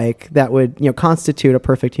look like that would constitute a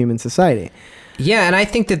perfect human society. Yeah, and I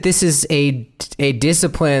think that this is a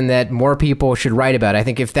discipline that more people should write about. I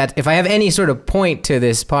think if I have any sort of point to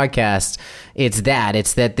this podcast, it's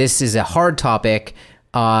that this is a hard topic.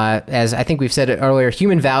 As I think we've said it earlier,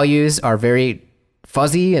 human values are very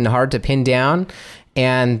fuzzy and hard to pin down.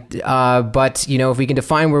 And but if we can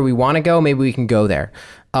define where we want to go, maybe we can go there.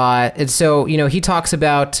 And so he talks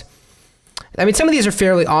about. I mean, some of these are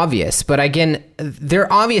fairly obvious, but again,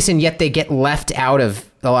 they're obvious and yet they get left out of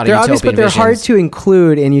a lot of they're utopian obvious, but they're visions. Hard to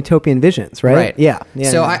include in utopian visions, right? Right. Yeah.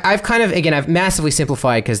 So I've kind of, I've massively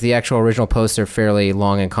simplified because the actual original posts are fairly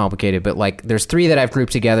long and complicated, but like there's three that I've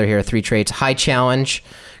grouped together here, three traits: high challenge,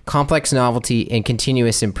 complex novelty, and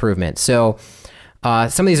continuous improvement. So some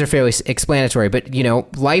of these are fairly explanatory, but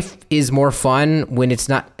life is more fun when it's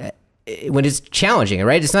not... when it's challenging,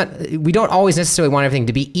 right? It's not, we don't always necessarily want everything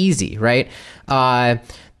to be easy, right?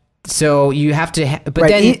 So you have to, but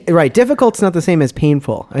right, then difficult's not the same as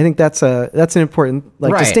painful. I think that's an important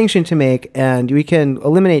distinction to make, and we can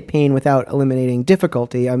eliminate pain without eliminating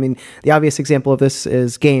difficulty. I mean, the obvious example of this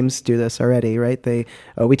is games do this already, right?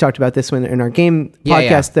 We talked about this in our game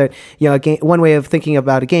podcast. That one way of thinking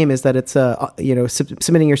about a game is that it's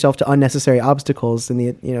submitting yourself to unnecessary obstacles and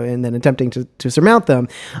then attempting to surmount them.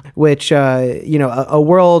 Which a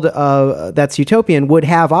world that's utopian would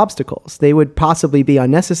have obstacles. They would possibly be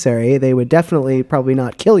unnecessary. They would definitely probably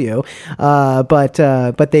not kill you,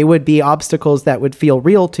 but they would be obstacles that would feel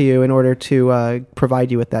real to you in order to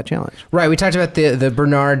provide you with that challenge. Right. We talked about the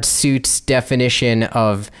Bernard Suits definition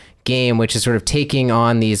of game, which is sort of taking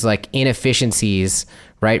on these like inefficiencies,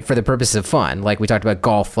 right, for the purpose of fun. Like we talked about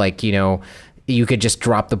golf, like you could just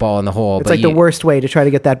drop the ball in the hole. It's like the worst way to try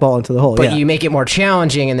to get that ball into the hole. But you make it more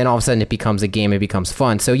challenging, and then all of a sudden it becomes a game, it becomes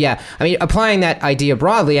fun. So yeah, I mean, applying that idea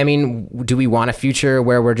broadly, I mean, do we want a future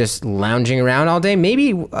where we're just lounging around all day?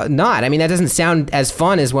 Maybe not. I mean, that doesn't sound as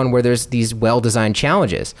fun as one where there's these well-designed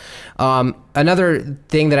challenges. Another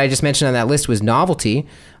thing that I just mentioned on that list was novelty.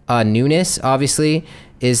 Newness, obviously,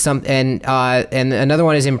 is some, and another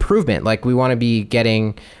one is improvement. Like we want to be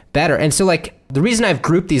getting better. And so like the reason I've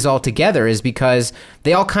grouped these all together is because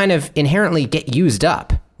they all kind of inherently get used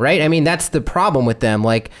up, right? I mean, that's the problem with them.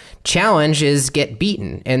 Like, challenge is get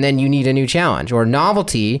beaten, and then you need a new challenge. Or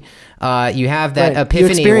novelty, you have that epiphany. You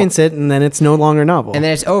experience it, and then it's no longer novel. And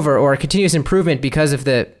then it's over. Or continuous improvement because of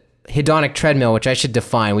the hedonic treadmill, which I should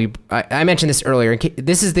define. I mentioned this earlier.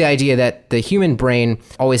 This is the idea that the human brain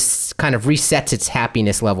always kind of resets its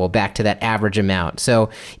happiness level back to that average amount.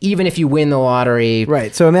 So even if you win the lottery...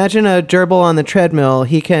 Right. So imagine a gerbil on the treadmill.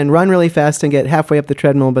 He can run really fast and get halfway up the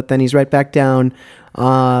treadmill, but then he's right back down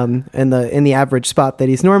in the average spot that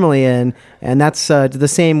he's normally in, and that's the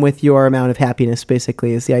same with your amount of happiness.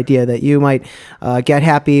 Basically, is the idea that you might get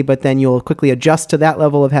happy, but then you'll quickly adjust to that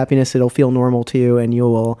level of happiness. It'll feel normal to you, and you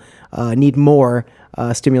will need more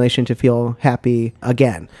stimulation to feel happy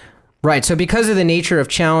again. Right. So because of the nature of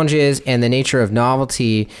challenges and the nature of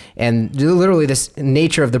novelty, and literally this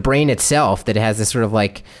nature of the brain itself, that it has this sort of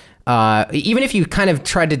like, even if you kind of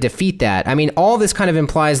tried to defeat that, I mean, all this kind of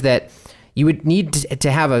implies that you would need to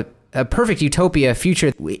have a perfect utopia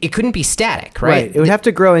future. It couldn't be static, right? Right. It would have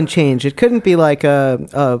to grow and change. It couldn't be like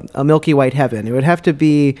a milky white heaven. It would have to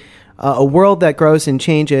be a world that grows and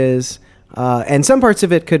changes, and some parts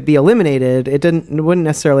of it could be eliminated. It wouldn't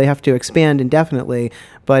necessarily have to expand indefinitely,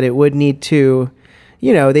 but it would need to,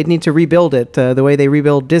 they'd need to rebuild it the way they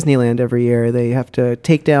rebuild Disneyland every year. They have to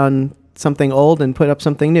take down something old and put up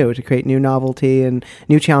something new to create new novelty and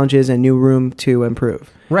new challenges and new room to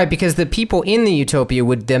improve. Right, because the people in the utopia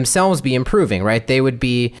would themselves be improving, right? They would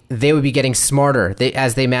be getting smarter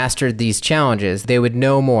as they mastered these challenges. They would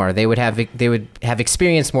know more. They would have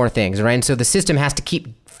experienced more things, right? And so the system has to keep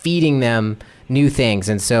feeding them new things.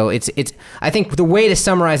 And so it's I think the way to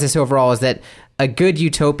summarize this overall is that a good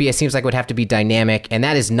utopia seems like it would have to be dynamic, and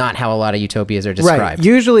that is not how a lot of utopias are described. Right.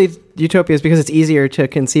 Usually utopias, because it's easier to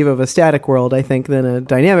conceive of a static world, I think, than a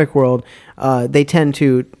dynamic world, they tend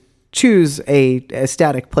to choose a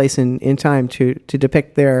static place in time to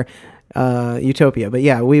depict their utopia. But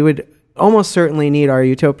yeah, we would almost certainly need our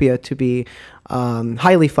utopia to be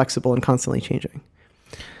highly flexible and constantly changing.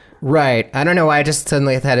 Right. I don't know why I just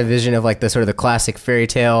suddenly had a vision of like the sort of the classic fairy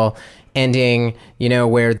tale ending,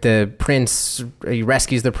 where the prince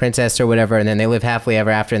rescues the princess or whatever, and then they live happily ever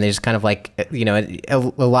after, and they just kind of like,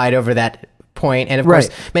 elide over that point. And of course,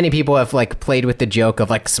 many people have like played with the joke of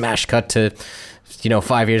like smash cut to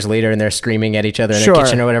 5 years later and they're screaming at each other in their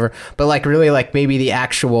kitchen or whatever. But like really like maybe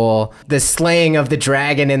the slaying of the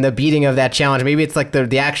dragon and the beating of that challenge, maybe it's like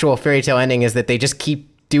the actual fairy tale ending is that they just keep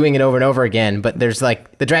doing it over and over again, but there's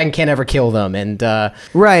like the dragon can't ever kill them. And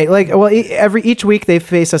right, like, well, each week they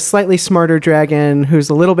face a slightly smarter dragon who's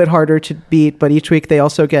a little bit harder to beat, but each week they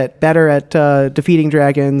also get better at defeating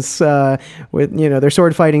dragons. With their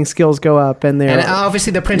sword fighting skills go up, and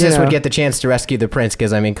obviously the princess would get the chance to rescue the prince,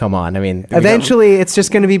 because I mean, come on, I mean, eventually it's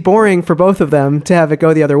just going to be boring for both of them to have it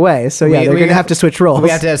go the other way. So they're going to have to switch roles. We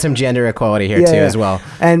have to have some gender equality here too as well.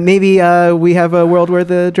 And maybe we have a world where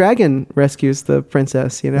the dragon rescues the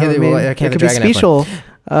princess. There could be spatial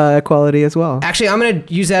equality as well. Actually, I'm going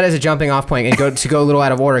to use that as a jumping off point and go a little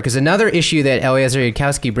out of order, because another issue that Eliezer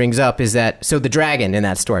Yudkowsky brings up is that, so the dragon in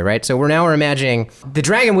that story, right? So we're imagining the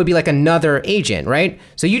dragon would be like another agent, right?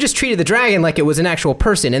 So you just treated the dragon like it was an actual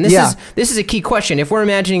person. And this is a key question. If we're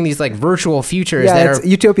imagining these like virtual futures that are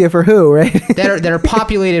utopia for who, right? that are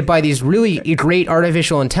populated by these really great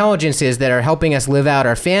artificial intelligences that are helping us live out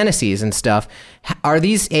our fantasies and stuff, are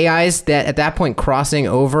these AIs that at that point crossing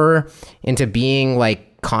over into being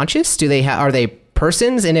like conscious? Are they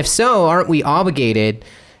persons? And if so, aren't we obligated,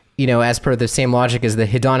 as per the same logic as the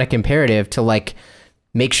hedonic imperative, to like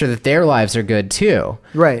make sure that their lives are good too?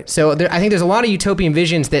 Right. So I think there's a lot of utopian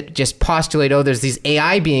visions that just postulate, there's these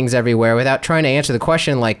AI beings everywhere, without trying to answer the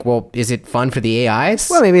question like, well, is it fun for the AIs?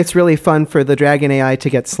 Well, maybe it's really fun for the dragon AI to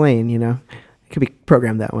get slain, It could be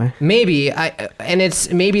programmed that way. Maybe,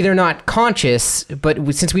 maybe they're not conscious, but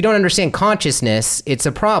since we don't understand consciousness, it's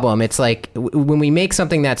a problem. It's like when we make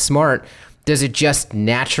something that smart, does it just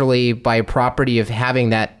naturally, by property of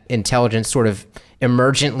having that intelligence, sort of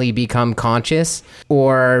emergently become conscious,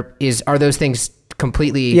 or are those things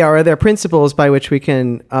completely? Yeah, or are there principles by which we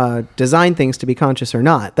can design things to be conscious or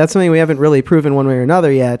not? That's something we haven't really proven one way or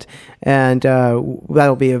another yet, and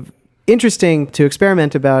that'll be interesting to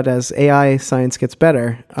experiment about as AI science gets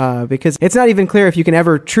better, because it's not even clear if you can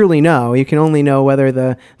ever truly know. You can only know whether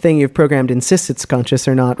the thing you've programmed insists it's conscious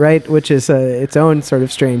or not, right? Which is its own sort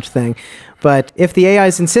of strange thing. But if the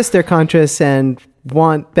AIs insist they're conscious and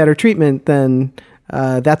want better treatment, then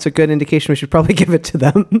that's a good indication we should probably give it to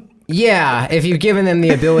them. Yeah, if you've given them the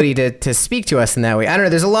ability to speak to us in that way. I don't know,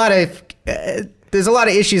 there's a lot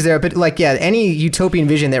of issues there, but like, any utopian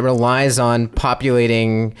vision that relies on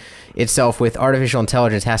populating, itself with artificial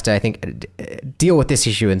intelligence has to, I think, deal with this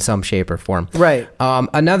issue in some shape or form. Right.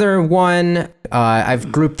 Another one,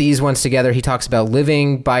 I've grouped these ones together. He talks about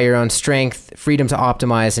living by your own strength, freedom to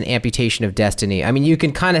optimize, and amputation of destiny. I mean, you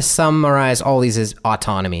can kind of summarize all these as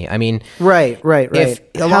autonomy. I mean, right.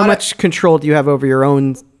 How How much control do you have over your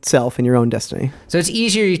own self and your own destiny? So it's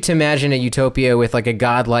easier to imagine a utopia with like a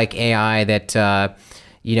godlike AI that,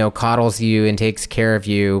 coddles you and takes care of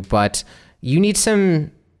you, but you need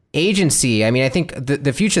some agency. I mean, I think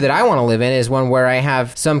the future that I want to live in is one where I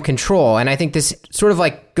have some control. And I think this sort of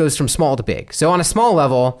like goes from small to big. So on a small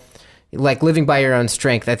level, like living by your own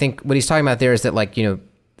strength, I think what he's talking about there is that like,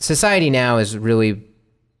 society now is really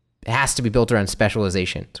has to be built around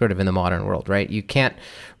specialization sort of in the modern world, right? You can't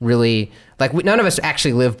really none of us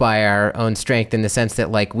actually live by our own strength in the sense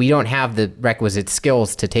that like we don't have the requisite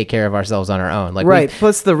skills to take care of ourselves on our own. Right.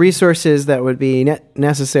 Plus the resources that would be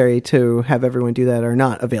necessary to have everyone do that are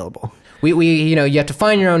not available. You have to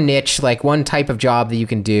find your own niche, like one type of job that you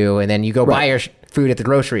can do, and then you go buy your food at the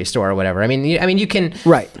grocery store or whatever. I mean, you can.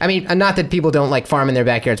 Right. I mean, not that people don't like farm in their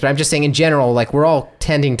backyards, but I'm just saying in general, like we're all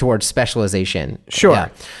tending towards specialization. Sure.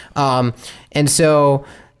 Yeah. And so,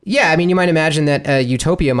 I mean, you might imagine that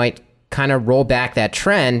utopia might kind of roll back that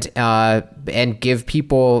trend and give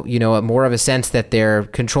people, more of a sense that they're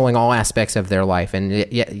controlling all aspects of their life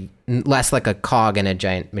and less like a cog in a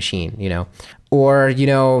giant machine, or,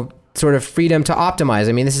 sort of freedom to optimize.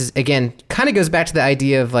 I mean, this is, again, kind of goes back to the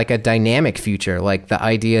idea of like a dynamic future, like the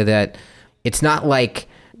idea that it's not like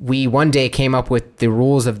we one day came up with the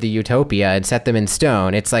rules of the utopia and set them in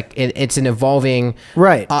stone. It's like it's an evolving,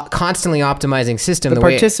 constantly optimizing system. The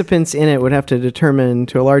participants in it would have to determine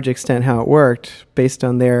to a large extent how it worked based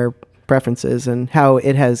on their preferences and how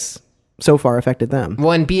it has so far affected them.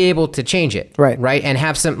 Well, and be able to change it. Right. And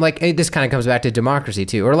have some, like, this kind of comes back to democracy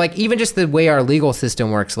too, or like even just the way our legal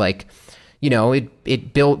system works, like,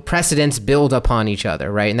 precedents build upon each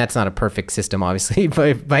other, right? And that's not a perfect system, obviously,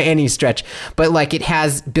 by any stretch, but like it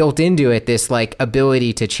has built into it this like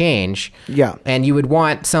ability to change. Yeah. And you would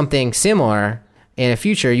want something similar in a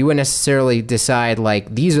future. You wouldn't necessarily decide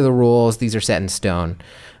like, these are the rules, these are set in stone.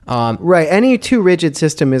 Right. Any too rigid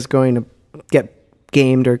system is going to get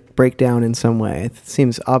gamed or break down in some way. It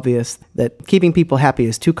seems obvious that keeping people happy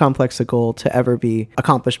is too complex a goal to ever be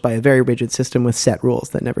accomplished by a very rigid system with set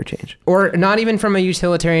rules that never change. Or not even from a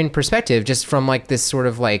utilitarian perspective, just from like this sort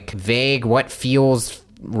of like vague what feels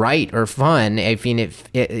right or fun. I mean,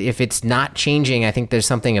 if it's not changing, I think there's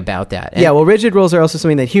something about that. Yeah, well, rigid rules are also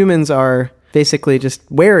something that humans are basically just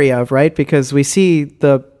wary of, right? Because we see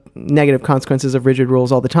the negative consequences of rigid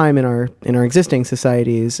rules all the time in our existing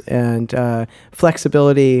societies, and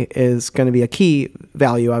flexibility is going to be a key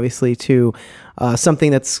value, obviously, to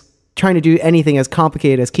something that's trying to do anything as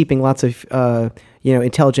complicated as keeping lots of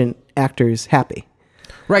intelligent actors happy.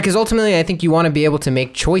 Right, because ultimately, I think you want to be able to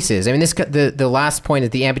make choices. I mean, the last point is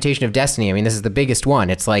the amputation of destiny. I mean, this is the biggest one.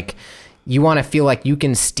 It's like you want to feel like you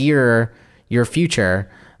can steer your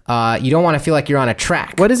future. You don't want to feel like you're on a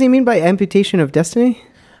track. What does he mean by amputation of destiny?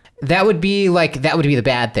 That would be the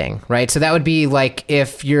bad thing, right? So that would be like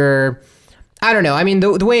if you're, I don't know. I mean,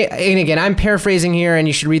 the way, and again, I'm paraphrasing here, and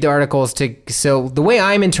you should read the articles so the way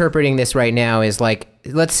I'm interpreting this right now is like,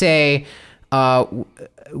 let's say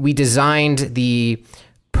we designed the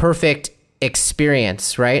perfect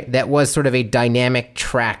experience, right? That was sort of a dynamic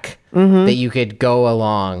track that you could go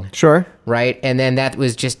along. Sure. Right? And then that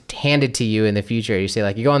was just handed to you in the future. You say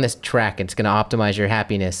like, you go on this track and it's going to optimize your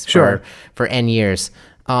happiness for N years.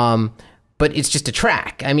 But it's just a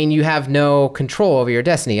track. I mean, you have no control over your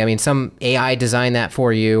destiny. I mean, some AI designed that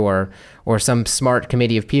for you, or some smart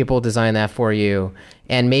committee of people designed that for you.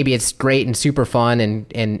 And maybe it's great and super fun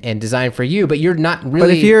and designed for you, but you're not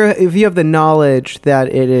really. But if you have the knowledge that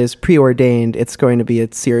it is preordained, it's going to be a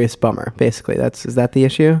serious bummer. Basically, is that the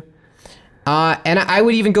issue? And I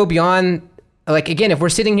would even go beyond. Like, again, if we're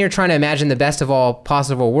sitting here trying to imagine the best of all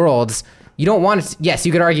possible worlds, you don't want to. Yes,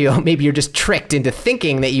 you could argue maybe you're just tricked into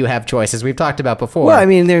thinking that you have choices. We've talked about before. Well, I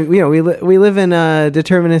mean, we live in a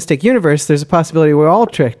deterministic universe. There's a possibility we're all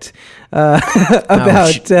tricked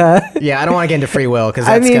about. Yeah, I don't want to get into free will because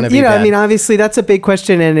that's going to be bad. I mean, obviously that's a big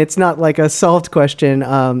question, and it's not like a solved question.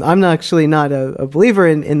 I'm actually not a believer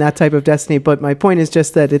in that type of destiny, but my point is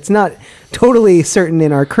just that it's not totally certain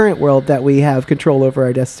in our current world that we have control over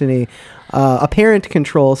our destiny. Apparent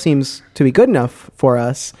control seems to be good enough for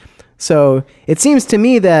us. So it seems to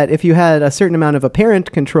me that if you had a certain amount of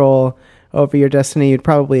apparent control over your destiny, you'd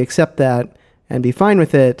probably accept that and be fine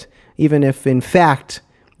with it, even if in fact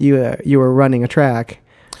you were running a track.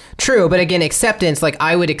 True, but again, acceptance, like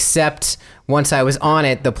I would accept once I was on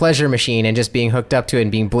it, the pleasure machine and just being hooked up to it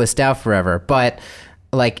and being blissed out forever. But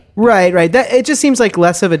like... Right. That it just seems like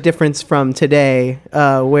less of a difference from today,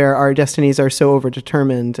 where our destinies are so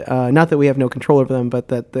overdetermined. Not that we have no control over them, but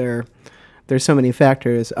that there's so many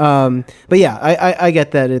factors. But yeah, I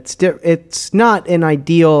get that it's not an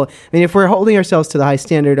ideal... I mean, if we're holding ourselves to the high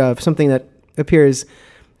standard of something that appears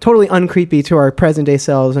totally uncreepy to our present day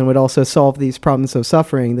selves and would also solve these problems of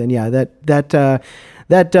suffering, then yeah,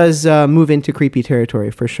 that does move into creepy territory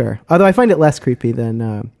for sure. Although I find it less creepy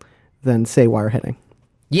than say wireheading.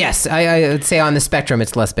 Yes, I would say on the spectrum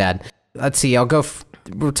it's less bad. Let's see,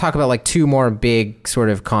 we'll talk about like two more big sort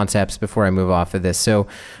of concepts before I move off of this. So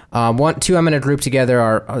two I'm going to group together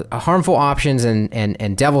are harmful options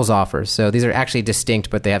and devil's offers. So these are actually distinct,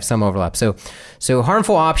 but they have some overlap. So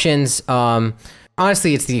harmful options,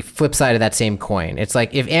 honestly, it's the flip side of that same coin. It's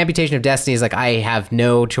like if amputation of destiny is like I have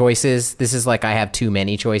no choices, this is like I have too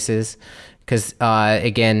many choices. Because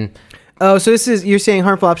again... Oh, so you're saying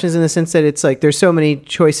harmful options in the sense that it's like there's so many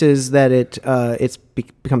choices that it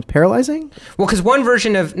becomes paralyzing? Well, because one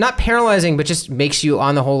version of, not paralyzing, but just makes you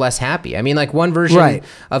on the whole less happy. I mean, like one version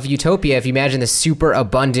of utopia, if you imagine the super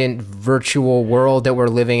abundant virtual world that we're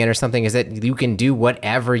living in or something, is that you can do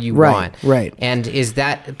whatever you want. Right. And is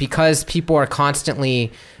that because people are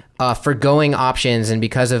constantly... forgoing options, and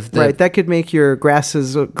because of the... Right, that could make your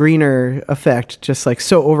grasses greener effect just like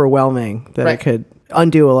so overwhelming that it could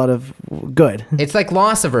undo a lot of good. It's like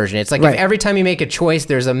loss aversion. It's like if every time you make a choice,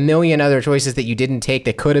 there's a million other choices that you didn't take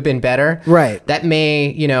that could have been better. Right. That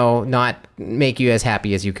may, not make you as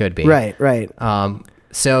happy as you could be. Right.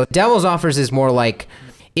 So devil's offers is more like...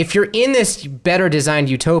 if you're in this better designed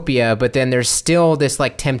utopia, but then there's still this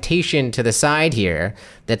like temptation to the side here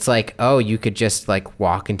that's like, oh, you could just like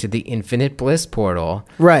walk into the infinite bliss portal.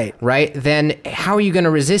 Right. Then how are you going to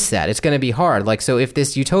resist that? It's going to be hard. Like, so if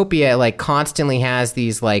this utopia like constantly has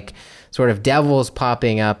these like sort of devils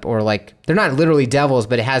popping up, or like they're not literally devils,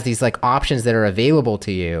 but it has these like options that are available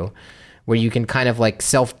to you where you can kind of like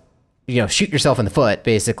shoot yourself in the foot,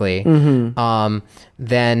 basically,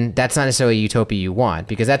 then that's not necessarily a utopia you want,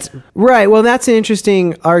 because that's... Right. Well, that's an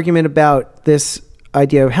interesting argument about this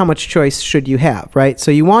idea of how much choice should you have, right? So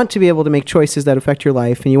you want to be able to make choices that affect your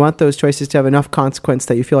life, and you want those choices to have enough consequence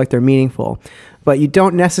that you feel like they're meaningful. But you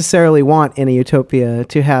don't necessarily want in a utopia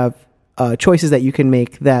to have choices that you can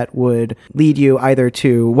make that would lead you either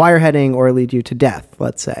to wireheading or lead you to death,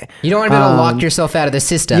 let's say. You don't want to be able to lock yourself out of the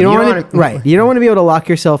system. You don't want to be able to lock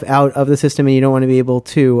yourself out of the system, and you don't want to be able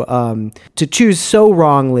to choose so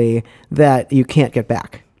wrongly that you can't get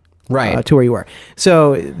back. Right. To where you were.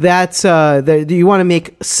 So that's you want to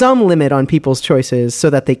make some limit on people's choices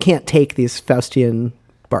so that they can't take these Faustian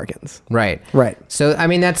bargains. Right. So, I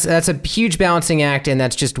mean, that's a huge balancing act, and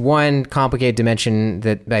that's just one complicated dimension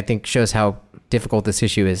that I think shows how difficult this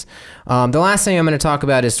issue is. The last thing I'm going to talk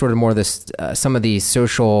about is sort of more some of the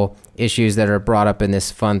social issues that are brought up in this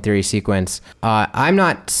fun theory sequence. I'm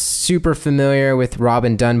not super familiar with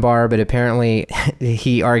Robin Dunbar, but apparently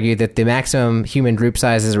he argued that the maximum human group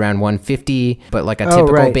size is around 150, but like a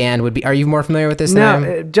typical band would be... Are you more familiar with this name?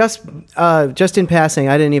 No, just in passing,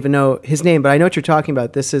 I didn't even know his name, but I know what you're talking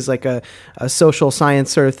about. This is like a social science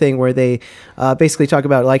sort of thing where they basically talk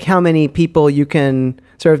about like how many people you can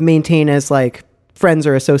sort of maintain as like friends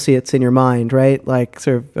or associates in your mind, right? Like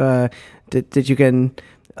sort of that you can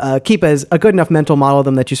keep as a good enough mental model of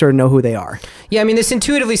them that you sort of know who they are. Yeah, I mean, this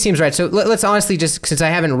intuitively seems right. So let's honestly just, since I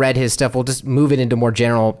haven't read his stuff, we'll just move it into more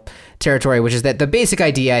general territory, which is that the basic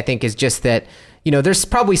idea, I think, is just that, there's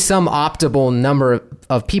probably some optimal number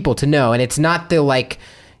of people to know. And it's not the like,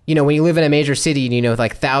 when you live in a major city and you know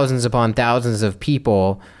like thousands upon thousands of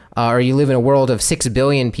people, or you live in a world of 6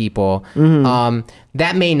 billion people,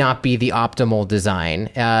 that may not be the optimal design.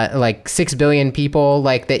 Like 6 billion people,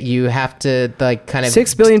 like that you have to like kind of...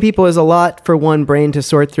 6 billion people is a lot for one brain to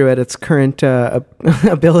sort through at its current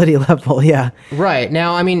ability level, yeah. Right.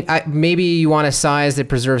 Now, I mean, maybe you want a size that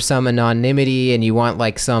preserves some anonymity and you want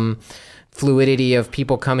like some fluidity of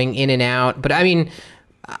people coming in and out. But I mean...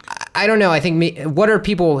 I don't know. I think what are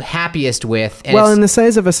people happiest with? And the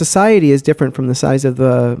size of a society is different from the size of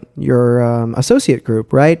your associate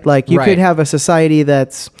group, right? Like you could have a society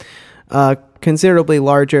that's considerably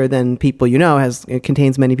larger than people it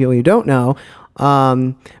contains many people you don't know.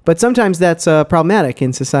 But sometimes that's problematic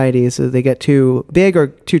in societies. So they get too big or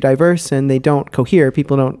too diverse and they don't cohere.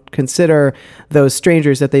 People don't consider those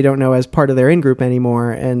strangers that they don't know as part of their in-group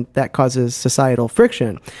anymore, and that causes societal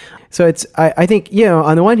friction. So it's, I think,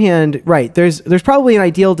 on the one hand, right, there's probably an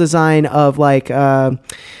ideal design of like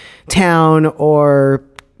town or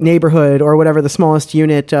neighborhood or whatever, the smallest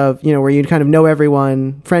unit of, where you kind of know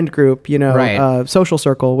everyone, friend group, Right. Social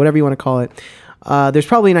circle, whatever you want to call it. There's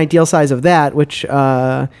probably an ideal size of that, which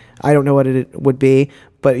I don't know what it would be,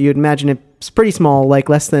 but you'd imagine it's pretty small, like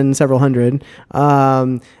less than several hundred.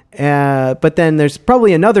 But then there's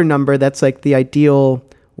probably another number that's like the ideal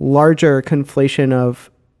larger conflation of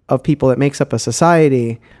people that makes up a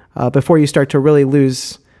society before you start to really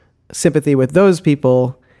lose sympathy with those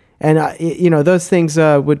people. And, those things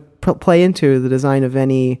would play into the design of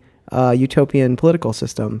any utopian political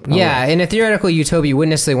system. Probably. Yeah, in a theoretical utopia, you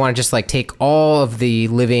wouldn't necessarily want to just like take all of the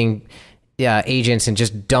living agents and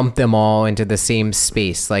just dump them all into the same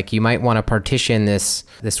space. Like you might want to partition this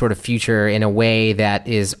sort of future in a way that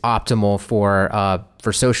is optimal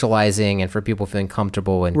for socializing and for people feeling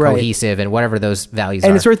comfortable and right. cohesive and whatever those values are.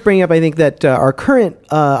 And it's worth bringing up, I think, that our current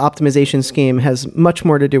optimization scheme has much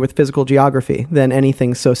more to do with physical geography than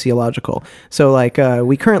anything sociological. So like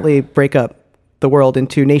we currently break up the world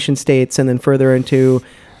into nation states and then further into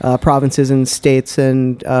provinces and states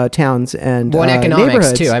and towns and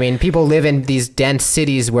economics too. I mean, people live in these dense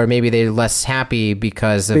cities where maybe they're less happy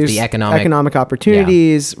because of the economic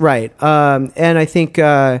opportunities, yeah. Right? And I think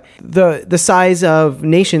the size of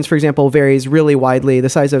nations, for example, varies really widely. The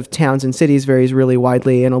size of towns and cities varies really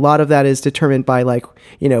widely, and a lot of that is determined by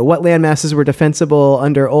what land masses were defensible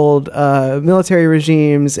under old military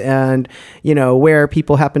regimes, and where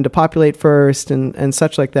people happen to populate first, and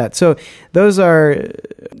such like that. So those are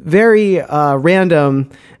very random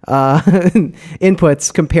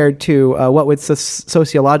inputs compared to what would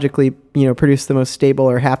sociologically produce the most stable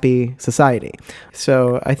or happy society.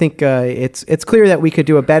 So I think it's clear that we could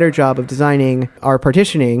do a better job of designing our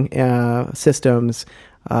partitioning systems,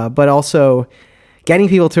 but also getting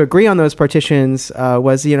people to agree on those partitions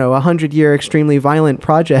was, 100-year extremely violent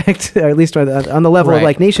project, or at least on the level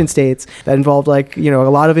right. of nation states that involved a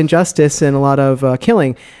lot of injustice and a lot of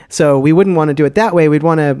killing. So we wouldn't want to do it that way. We'd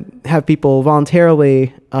want to have people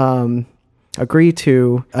voluntarily agree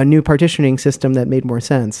to a new partitioning system that made more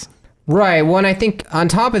sense. Right. Well, and I think on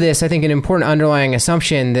top of this, I think an important underlying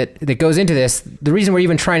assumption that goes into this, the reason we're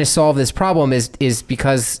even trying to solve this problem is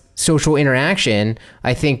because social interaction,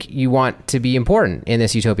 I think you want to be important in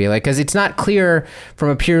this utopia. Because it's not clear from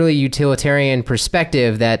a purely utilitarian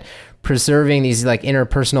perspective that preserving these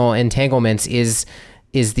interpersonal entanglements is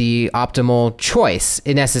the optimal choice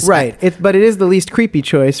in essence. Right. But it is the least creepy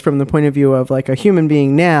choice from the point of view of a human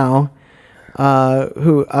being now,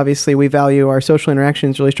 who obviously we value our social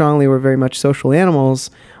interactions really strongly. We're very much social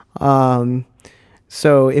animals.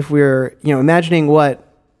 So if we're, imagining what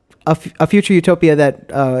a future utopia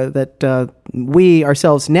that we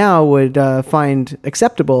ourselves now would find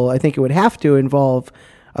acceptable, I think it would have to involve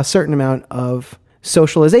a certain amount of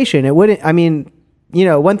socialization. It wouldn't,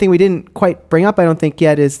 one thing we didn't quite bring up, I don't think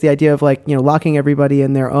yet, is the idea of locking everybody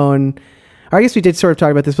in their own, or I guess we did sort of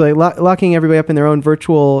talk about this, but locking everybody up in their own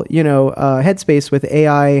virtual, headspace with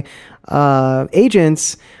AI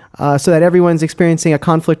agents, so that everyone's experiencing a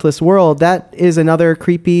conflictless world. That is another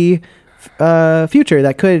creepy future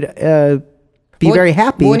that could be very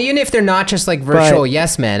happy. Well, and even if they're not just virtual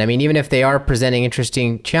yes men, even if they are presenting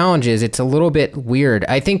interesting challenges, it's a little bit weird.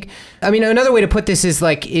 Another way to put this is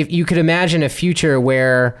if you could imagine a future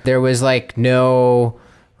where there was no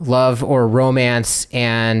love or romance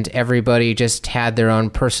and everybody just had their own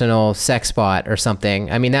personal sex bot or something.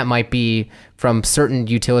 That might be, from certain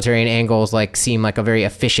utilitarian angles, seem like a very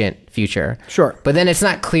efficient future. Sure. But then it's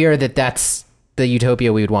not clear that that's the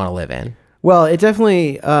utopia we would want to live in. Well, it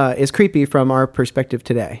definitely is creepy from our perspective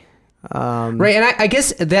today. Right, and I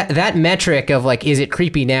guess that metric of is it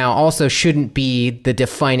creepy now also shouldn't be the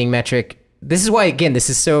defining metric. This is why, again, this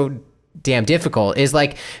is so damn difficult, is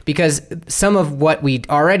because some of what we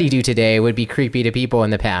already do today would be creepy to people in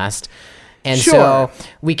the past. And sure. So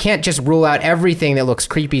we can't just rule out everything that looks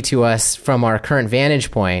creepy to us from our current vantage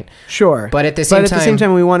point. Sure. But at the same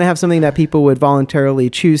time, we want to have something that people would voluntarily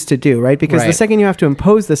choose to do, right? Because the second you have to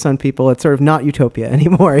impose this on people, it's sort of not utopia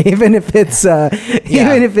anymore, even if it's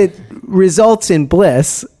even if it results in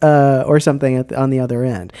bliss or something on the other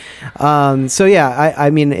end.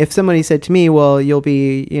 If somebody said to me, well, you'll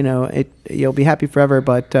be happy forever,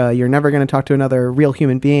 but you're never going to talk to another real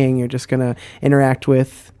human being. You're just going to interact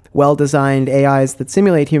with well-designed AIs that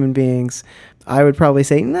simulate human beings, I would probably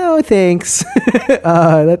say, no, thanks.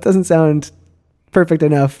 That doesn't sound perfect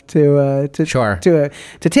enough to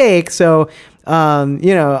take. So, on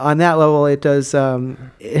that level, it does.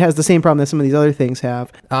 It has the same problem that some of these other things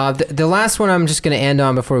have. The last one I'm just going to end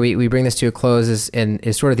on before we bring this to a close is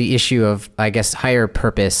sort of the issue of, I guess, higher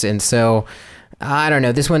purpose. And so, I don't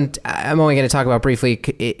know. This one I'm only going to talk about briefly.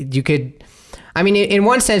 I mean, in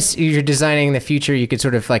one sense, you're designing the future. You could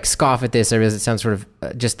sort of like scoff at this, or it sounds sort of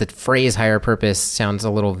just the phrase higher purpose sounds a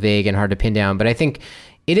little vague and hard to pin down. But I think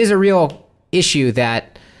it is a real issue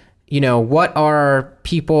that, what are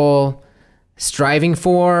people striving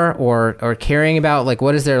for or caring about? Like,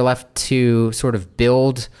 what is there left to sort of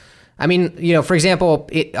build? I mean, for example,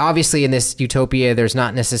 obviously in this utopia, there's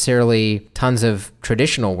not necessarily tons of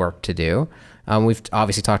traditional work to do. We've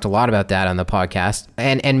obviously talked a lot about that on the podcast.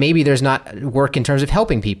 And maybe there's not work in terms of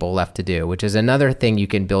helping people left to do, which is another thing you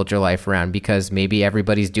can build your life around, because maybe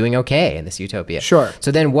everybody's doing okay in this utopia. Sure. So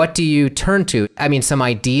then what do you turn to? I mean, some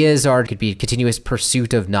ideas could be continuous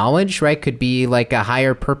pursuit of knowledge, right? Could be like a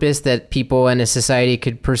higher purpose that people in a society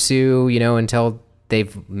could pursue, until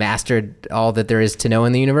they've mastered all that there is to know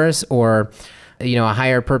in the universe. Or, a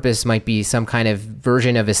higher purpose might be some kind of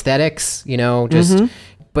version of aesthetics,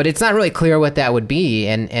 but it's not really clear what that would be,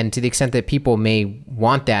 and to the extent that people may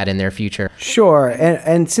want that in their future. Sure.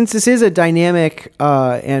 And since this is a dynamic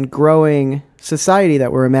and growing society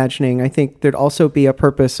that we're imagining, I think there'd also be a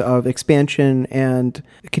purpose of expansion and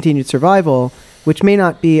continued survival, which may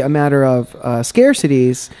not be a matter of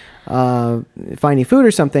scarcities, finding food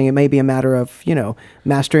or something. It may be a matter of,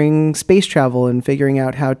 mastering space travel and figuring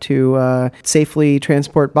out how to safely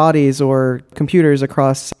transport bodies or computers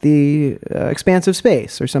across the expanse of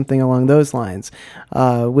space or something along those lines,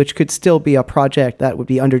 which could still be a project that would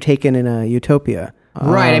be undertaken in a utopia.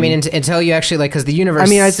 Right. I mean, until you actually because the universe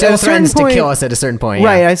still threatens to kill us at a certain point.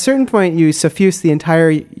 Right. At a certain point, you suffuse the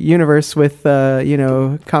entire universe with,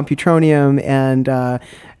 computronium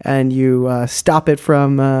and you stop it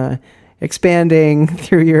from expanding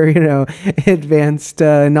through your, advanced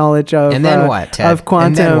knowledge of and then what, Ted? Of quantum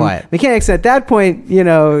and then what? mechanics. At that point,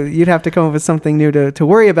 you'd have to come up with something new to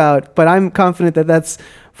worry about. But I'm confident that that's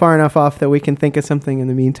far enough off that we can think of something in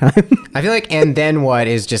the meantime. I feel like "and then what"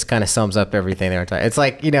 is just kind of sums up everything they were talking. It's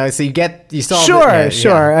like so you solve Sure.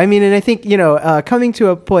 Yeah. I mean, and I think coming to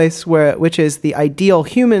a place which is the ideal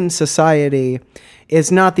human society is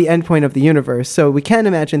not the endpoint of the universe. So we can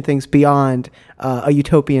imagine things beyond a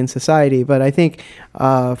utopian society. But I think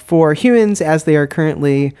for humans as they are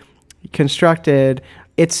currently constructed,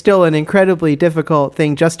 it's still an incredibly difficult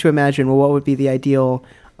thing just to imagine, well, what would be the ideal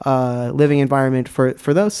living environment for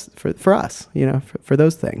us, for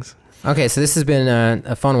those things. Okay, so this has been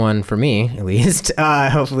a fun one for me, at least.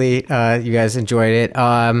 Hopefully you guys enjoyed it.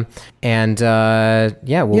 We'll be back.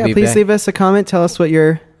 Please leave us a comment. Tell us what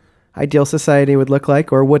your ideal society would look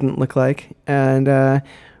like or wouldn't look like. And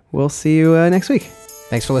we'll see you next week.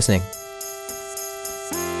 Thanks for listening.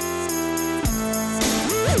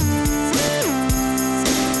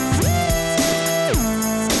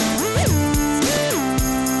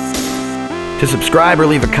 To subscribe or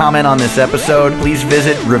leave a comment on this episode, please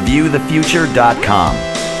visit reviewthefuture.com.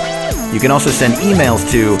 You can also send emails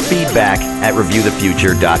to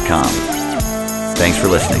feedback@reviewthefuture.com. Thanks for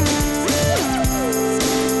listening.